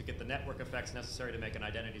difficult to get the network effects necessary to make an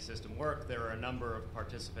identity system work. There are a number of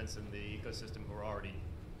participants in the ecosystem who are already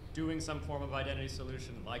doing some form of identity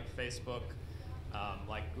solution, like Facebook,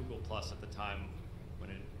 like Google Plus at the time when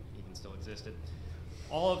it even still existed.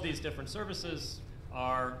 All of these different services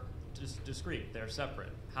are discrete, they're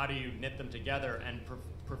separate. How do you knit them together and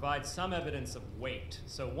provide some evidence of weight?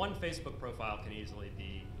 So one Facebook profile can easily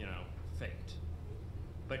be, faked.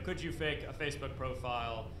 But could you fake a Facebook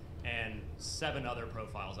profile and 7 other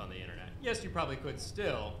profiles on the internet? Yes, you probably could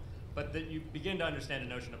still, but that you begin to understand a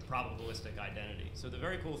notion of probabilistic identity. So the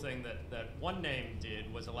very cool thing that OneName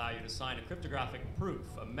did was allow you to sign a cryptographic proof,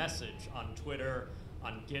 a message on Twitter,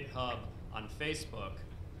 on GitHub, on Facebook,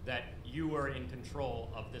 that you were in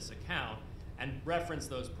control of this account, and reference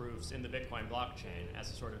those proofs in the Bitcoin blockchain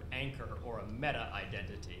as a sort of anchor or a meta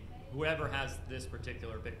identity. Whoever has this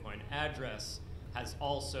particular Bitcoin address has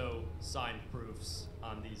also signed proofs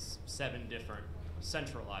on these 7 different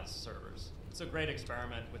centralized servers. It's a great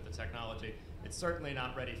experiment with the technology. It's certainly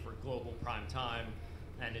not ready for global prime time,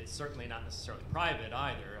 and it's certainly not necessarily private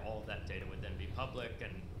either. All of that data would then be public,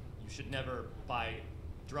 and you should never buy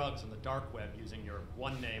drugs on the dark web using your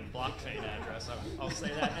OneName blockchain address. I'll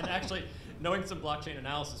say that. And actually, knowing some blockchain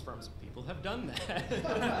analysis firms, people have done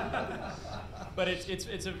that. But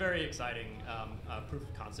it's a very exciting proof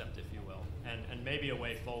of concept, if you will, and maybe a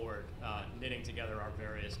way forward, knitting together our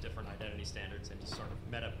various different identity standards into sort of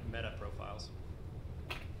meta profiles.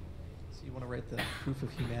 So you want to write the proof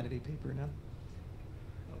of humanity paper now?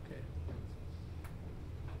 Okay.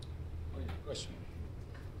 Oh, yeah, question.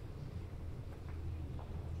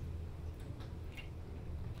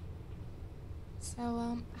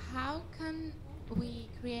 So how can we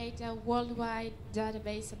create a worldwide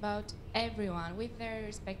database about everyone with their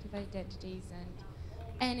respective identities and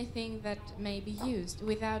anything that may be used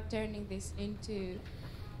without turning this into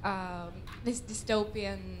this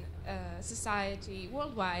dystopian society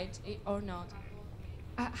worldwide or not?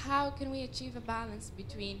 How can we achieve a balance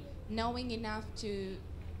between knowing enough to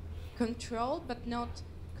control but not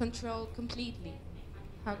control completely?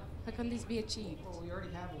 How can this be achieved? Well, we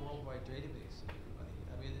already have a worldwide database of everybody.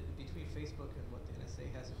 I mean, between Facebook and what the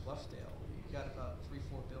NSA has in Bluffsdale, you've got about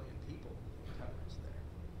 3-4 billion people in coverage there.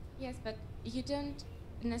 Yes, but you don't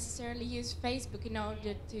necessarily use Facebook in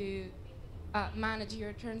order to manage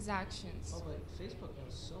your transactions. Oh, but Facebook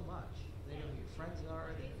knows so much. They know who your friends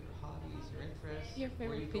are, they know your hobbies, your interests. Your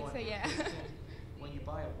favorite pizza, yeah. When you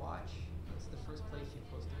buy a watch, what's the first place you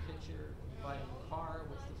post a picture? When you buy a new car,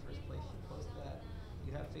 what's the first place you post that?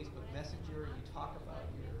 You have Facebook Messenger, you talk about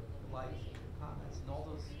your life and your comments, and all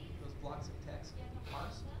those blocks of text can be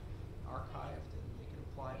parsed, archived, and they can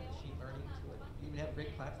apply machine learning to it. You even have a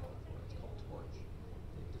great platform for it. It's called Torch.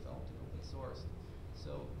 They've developed it open source.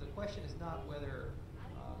 So the question is not whether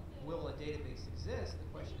will a database exist. The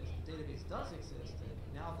question is the database does exist, and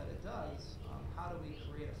now that it does, how do we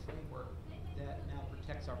create a framework that now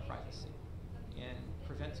protects our privacy and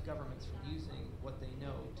prevents governments from using what they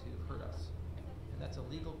know to hurt us? And that's a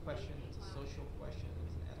legal question, it's a social question,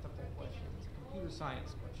 it's an ethical question, it's a computer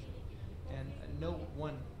science question. And no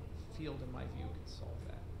one field, in my view, can solve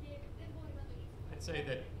that. I'd say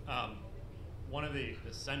that one of the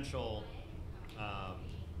essential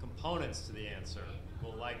components to the answer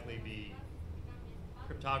will likely be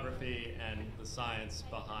cryptography and the science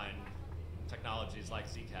behind technologies like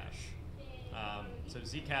Zcash. So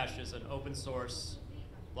Zcash is an open source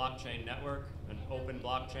blockchain network, an open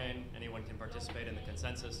blockchain. Anyone can participate in the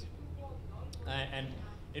consensus. And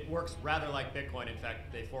it works rather like Bitcoin. In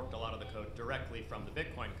fact, they forked a lot of the code directly from the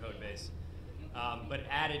Bitcoin code base, but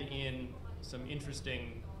added in some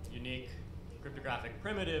interesting, unique cryptographic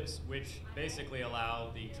primitives, which basically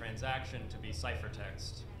allow the transaction to be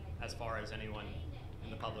ciphertext as far as anyone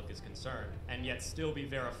in the public is concerned, and yet still be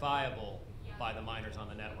verifiable by the miners on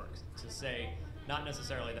the network. To say, not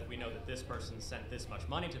necessarily that we know that this person sent this much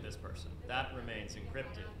money to this person, that remains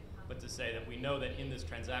encrypted, but to say that we know that in this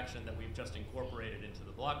transaction that we've just incorporated into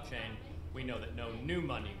the blockchain, we know that no new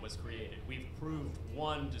money was created. We've proved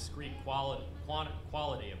one discrete quality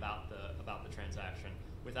about the transaction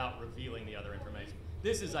without revealing the other information.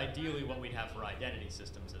 This is ideally what we'd have for identity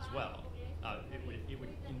systems as well. It would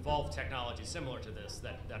involve technology similar to this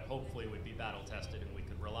that hopefully would be battle tested and we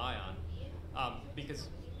could rely on. Because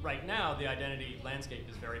right now the identity landscape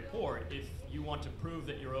is very poor. If you want to prove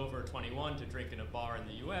that you're over 21 to drink in a bar in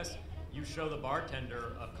the US, you show the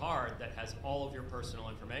bartender a card that has all of your personal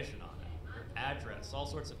information on it, your address, all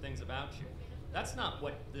sorts of things about you. That's not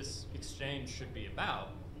what this exchange should be about.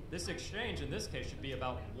 This exchange, in this case, should be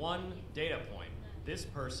about one data point. This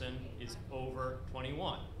person is over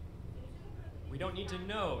 21. We don't need to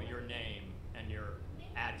know your name and your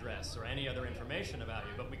address or any other information about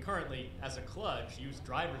you, but we currently, as a kludge, use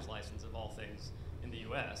driver's license of all things in the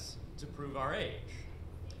US to prove our age.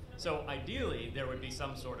 So ideally, there would be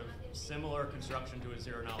some sort of similar construction to a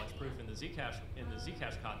zero-knowledge proof in the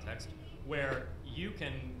Zcash context, where you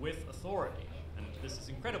can, with authority, and this is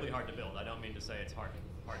incredibly hard to build. I don't mean to say it's hard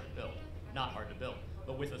to build, not hard to build,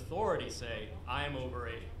 but with authority say, I am over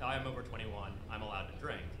 21, I'm allowed to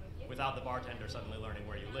drink, without the bartender suddenly learning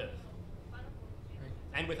where you live.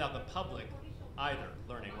 And without the public either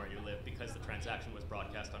learning where you live, because the transaction was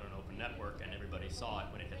broadcast on an open network and everybody saw it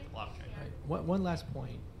when it hit the blockchain. Right. One last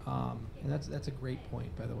point, and that's a great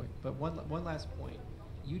point, by the way, but one last point.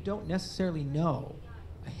 You don't necessarily know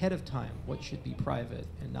ahead of time what should be private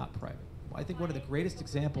and not private. I think one of the greatest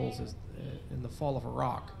examples is in the fall of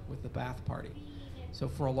Iraq with the Ba'ath Party. So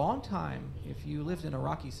for a long time, if you lived in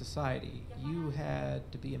Iraqi society, you had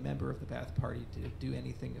to be a member of the Ba'ath Party to do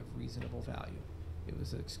anything of reasonable value. It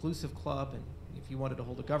was an exclusive club, and if you wanted to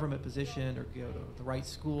hold a government position or go to the right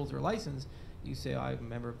schools or license, you say, I'm a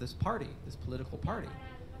member of this party, this political party.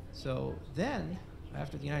 So then,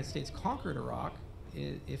 after the United States conquered Iraq,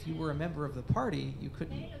 if you were a member of the party, you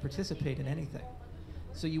couldn't participate in anything.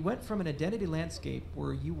 So you went from an identity landscape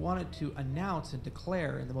where you wanted to announce and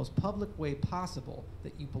declare in the most public way possible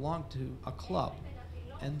that you belonged to a club.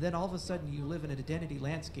 And then all of a sudden you live in an identity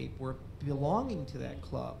landscape where belonging to that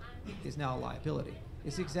club is now a liability.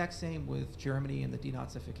 It's the exact same with Germany and the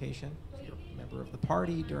denazification. If you're a member of the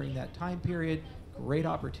party during that time period, great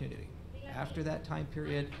opportunity. After that time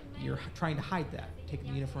period, you're trying to hide that, taking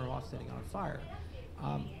the uniform off, setting it on fire.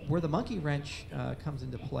 Where the monkey wrench comes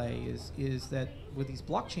into play is that with these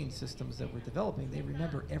blockchain systems that we're developing, they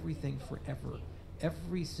remember everything forever.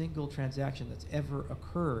 Every single transaction that's ever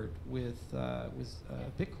occurred with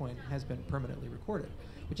Bitcoin has been permanently recorded,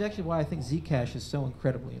 which is actually why I think Zcash is so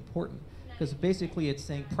incredibly important, because basically it's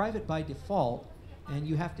saying private by default, and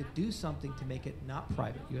you have to do something to make it not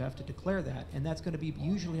private. You have to declare that, and that's going to be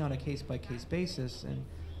usually on a case-by-case basis. And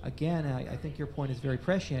again, I think your point is very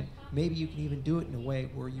prescient. Maybe you can even do it in a way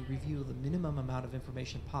where you reveal the minimum amount of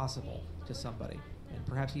information possible to somebody, and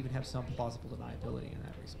perhaps even have some plausible deniability in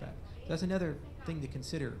that respect. So that's another thing to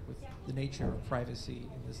consider with the nature of privacy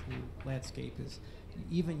in this new landscape is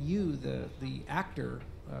even you, the actor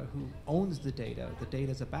who owns the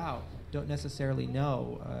data's about, don't necessarily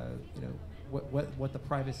know, what the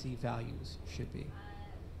privacy values should be.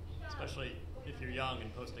 Especially if you're young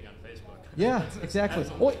and posting on Facebook. Yeah, exactly.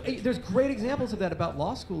 Well, there's great examples of that about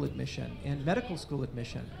law school admission and medical school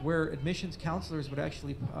admission, where admissions counselors would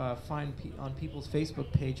actually find on people's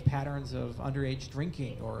Facebook page patterns of underage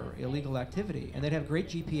drinking or illegal activity, and they'd have great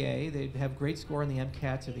GPA, they'd have great score on the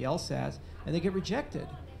MCATs or the LSATs, and they get rejected.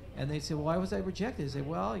 And they'd say, well, why was I rejected? They'd say,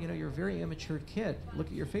 well, you're a very immature kid. Look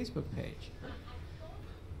at your Facebook page.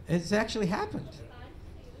 It's actually happened.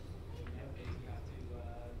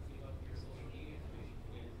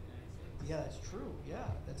 Yeah, that's true. Yeah,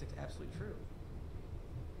 that's absolutely true.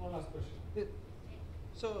 One last question.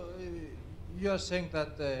 So you are saying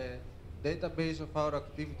that the database of our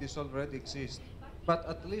activities already exists, but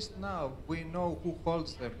at least now we know who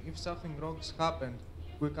holds them. If something wrong has happened,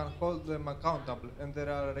 we can hold them accountable, and there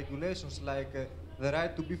are regulations like the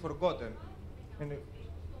right to be forgotten. And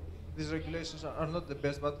these regulations are not the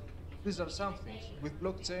best, but these are some things. With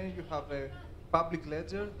blockchain, you have a public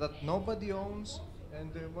ledger that nobody owns,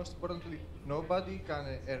 and most importantly, nobody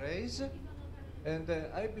can erase. And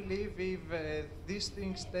I believe if these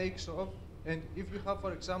things takes off, and if you have,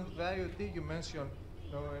 for example, the IoT you mentioned,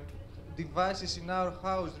 devices in our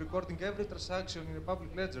house recording every transaction in a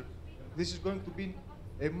public ledger, this is going to be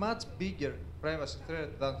a much bigger privacy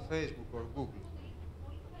threat than Facebook or Google.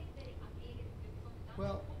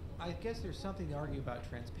 Well, I guess there's something to argue about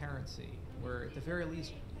transparency, where at the very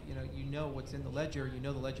least, you know what's in the ledger, you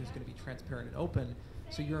know the ledger is going to be transparent and open,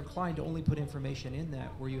 so you're inclined to only put information in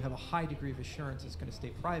that where you have a high degree of assurance it's going to stay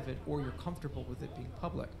private, or you're comfortable with it being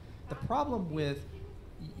public. The problem with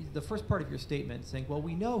the first part of your statement saying, well,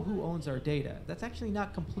 we know who owns our data, that's actually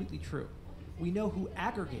not completely true. We know who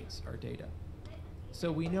aggregates our data. So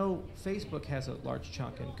we know Facebook has a large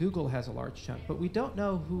chunk and Google has a large chunk, but we don't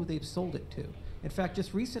know who they've sold it to. In fact,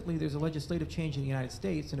 just recently there's a legislative change in the United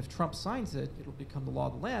States, and if Trump signs it, it'll become the law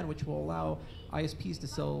of the land, which will allow ISPs to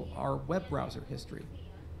sell our web browser history.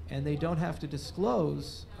 And they don't have to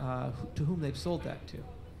disclose to whom they've sold that to.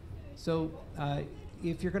 So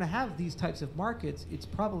if you're going to have these types of markets, it's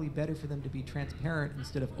probably better for them to be transparent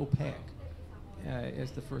instead of opaque,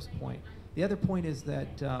 as the first point. The other point is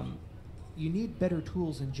that you need better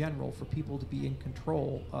tools in general for people to be in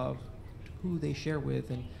control of who they share with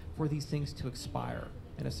and for these things to expire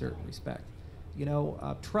in a certain respect.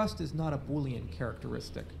 Trust is not a Boolean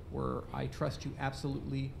characteristic where I trust you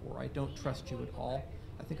absolutely or I don't trust you at all.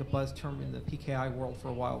 I think a buzz term in the PKI world for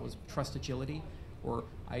a while was trust agility, or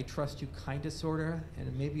I trust you kinda, sorta,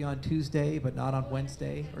 and maybe on Tuesday, but not on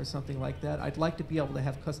Wednesday, or something like that. I'd like to be able to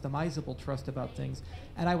have customizable trust about things,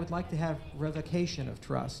 and I would like to have revocation of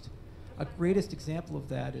trust. A greatest example of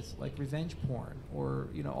that is like revenge porn, or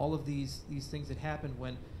all of these things that happen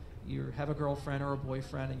when you have a girlfriend or a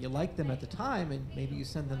boyfriend and you like them at the time, and maybe you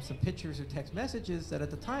send them some pictures or text messages that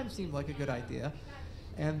at the time seemed like a good idea,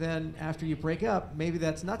 and then after you break up, maybe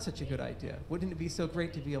that's not such a good idea. Wouldn't it be so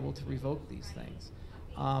great to be able to revoke these things?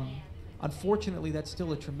 Unfortunately, that's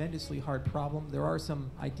still a tremendously hard problem. There are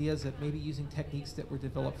some ideas that maybe using techniques that were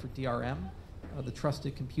developed for DRM, the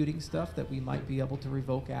trusted computing stuff, that we might be able to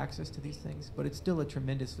revoke access to these things, but it's still a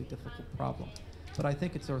tremendously difficult problem. But I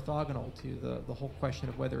think it's orthogonal to the whole question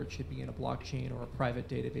of whether it should be in a blockchain or a private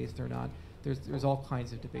database or not. There's all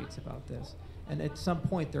kinds of debates about this. And at some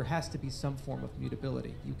point, there has to be some form of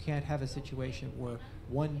mutability. You can't have a situation where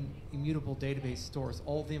one immutable database stores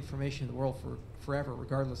all the information in the world for forever,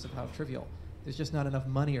 regardless of how trivial. There's just not enough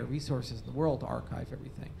money or resources in the world to archive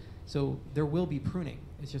everything. So there will be pruning.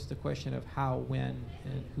 It's just a question of how, when,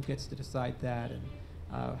 and who gets to decide that, and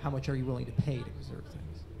how much are you willing to pay to preserve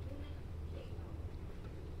things.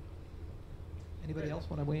 Anybody else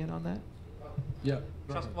want to weigh in on that? Yeah.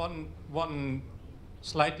 Just one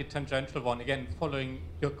slightly tangential one, again, following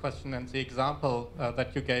your question and the example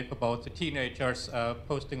that you gave about the teenagers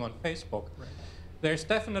posting on Facebook. Right. There's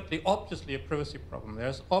definitely, obviously, a privacy problem.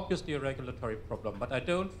 There's obviously a regulatory problem, but I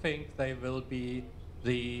don't think they will be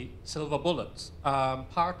the silver bullets.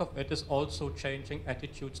 Part of it is also changing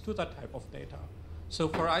attitudes to that type of data. So,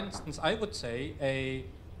 for instance, I would say a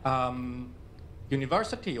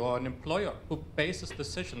university or an employer who bases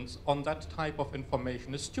decisions on that type of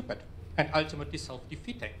information is stupid and ultimately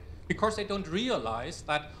self-defeating, because they don't realize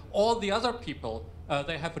that all the other people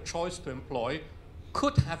they have a choice to employ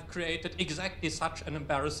could have created exactly such an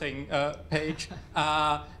embarrassing page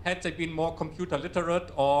had they been more computer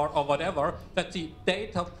literate or whatever, that the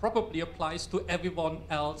data probably applies to everyone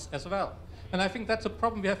else as well. And I think that's a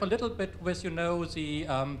problem we have a little bit with,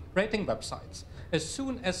 the rating websites. As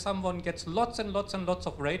soon as someone gets lots and lots and lots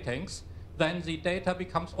of ratings, then the data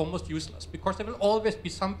becomes almost useless, because there will always be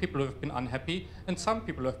some people who have been unhappy and some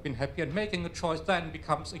people who have been happy, and making a choice then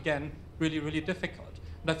becomes, again, really, really difficult.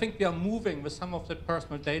 And I think we are moving with some of that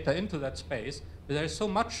personal data into that space, where there is so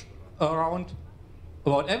much around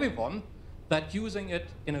about everyone that using it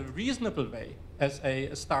in a reasonable way as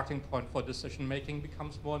a starting point for decision making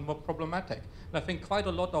becomes more and more problematic. And I think quite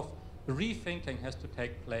a lot of rethinking has to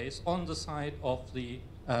take place on the side of the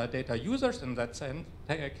data users in that sense,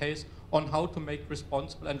 case, on how to make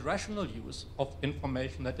responsible and rational use of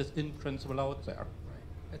information that is in principle out there. Right.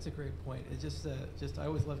 That's a great point. It's just I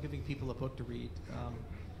always love giving people a book to read.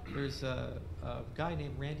 There's a guy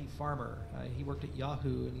named Randy Farmer. He worked at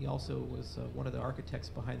Yahoo, and he also was one of the architects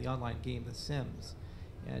behind the online game The Sims.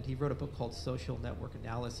 And he wrote a book called Social Network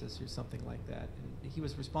Analysis or something like that. And he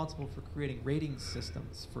was responsible for creating rating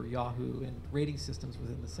systems for Yahoo and rating systems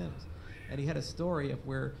within The Sims. And he had a story of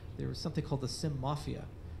where there was something called the Sim Mafia,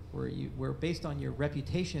 where based on your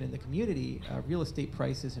reputation in the community, real estate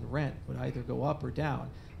prices and rent would either go up or down.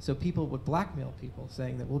 So people would blackmail people,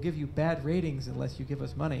 saying that we'll give you bad ratings unless you give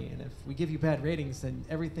us money. And if we give you bad ratings, then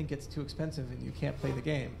everything gets too expensive and you can't play the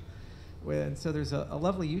game. And so there's a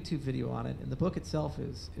lovely YouTube video on it, and the book itself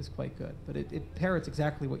is quite good. But it parrots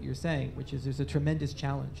exactly what you're saying, which is there's a tremendous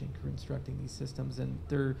challenge in constructing these systems, and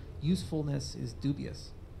their usefulness is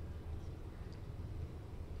dubious.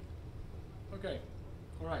 Okay,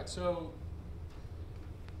 all right, so,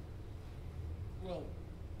 well,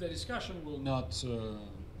 the discussion will not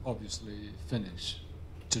obviously finish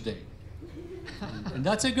today. and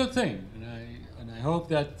that's a good thing, and I hope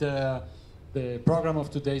that the program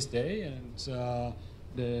of today's day and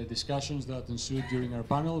the discussions that ensued during our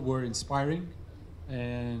panel were inspiring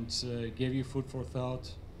and gave you food for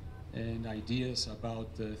thought and ideas about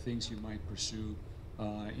things you might pursue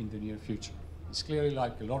in the near future. It's clearly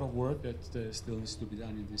like a lot of work that still needs to be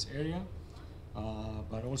done in this area,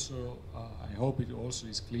 but also I hope it also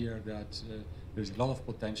is clear that there's a lot of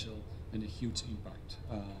potential and a huge impact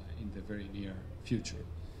in the very near future.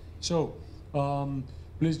 So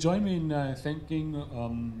please join me in thanking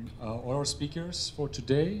all our speakers for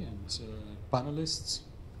today and panelists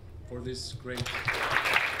for this great.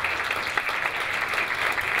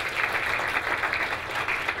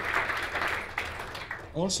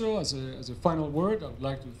 Also, as a final word, I would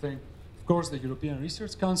like to thank, of course, the European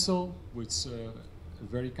Research Council, which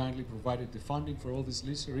very kindly provided the funding for all this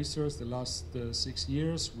research the last 6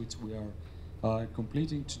 years, which we are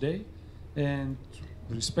completing today. And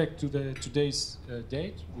With respect to today's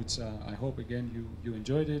date, which I hope again you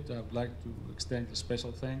enjoyed it, I would like to extend a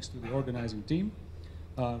special thanks to the organizing team,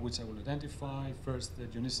 which I will identify. First,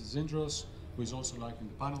 Dionysis Zindros, who is also like in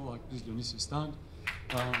the panel, like this Dionysis stand.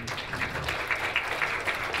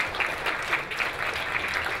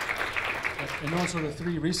 And also the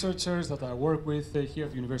three researchers that I work with here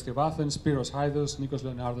at the University of Athens, Spiros Haidos, Nikos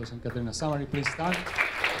Leonardos, and Katerina Samari. Please stand.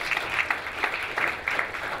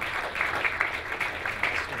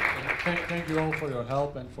 Thank you all for your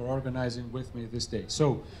help and for organizing with me this day.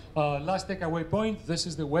 So, last takeaway point, this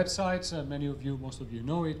is the website. Many of you, most of you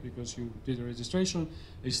know it because you did the registration.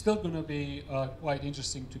 It's still going to be quite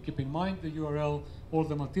interesting to keep in mind the URL, all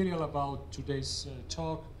the material about today's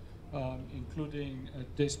talk, including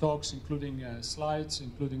today's talks, including slides,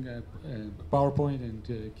 including PowerPoint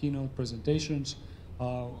and keynote presentations,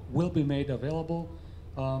 will be made available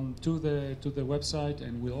to the website,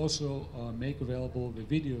 and we'll also make available the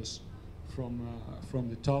videos from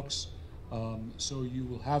the talks, so you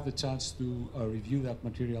will have the chance to review that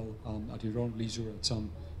material at your own leisure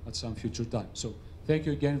at some future time. So thank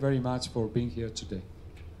you again very much for being here today.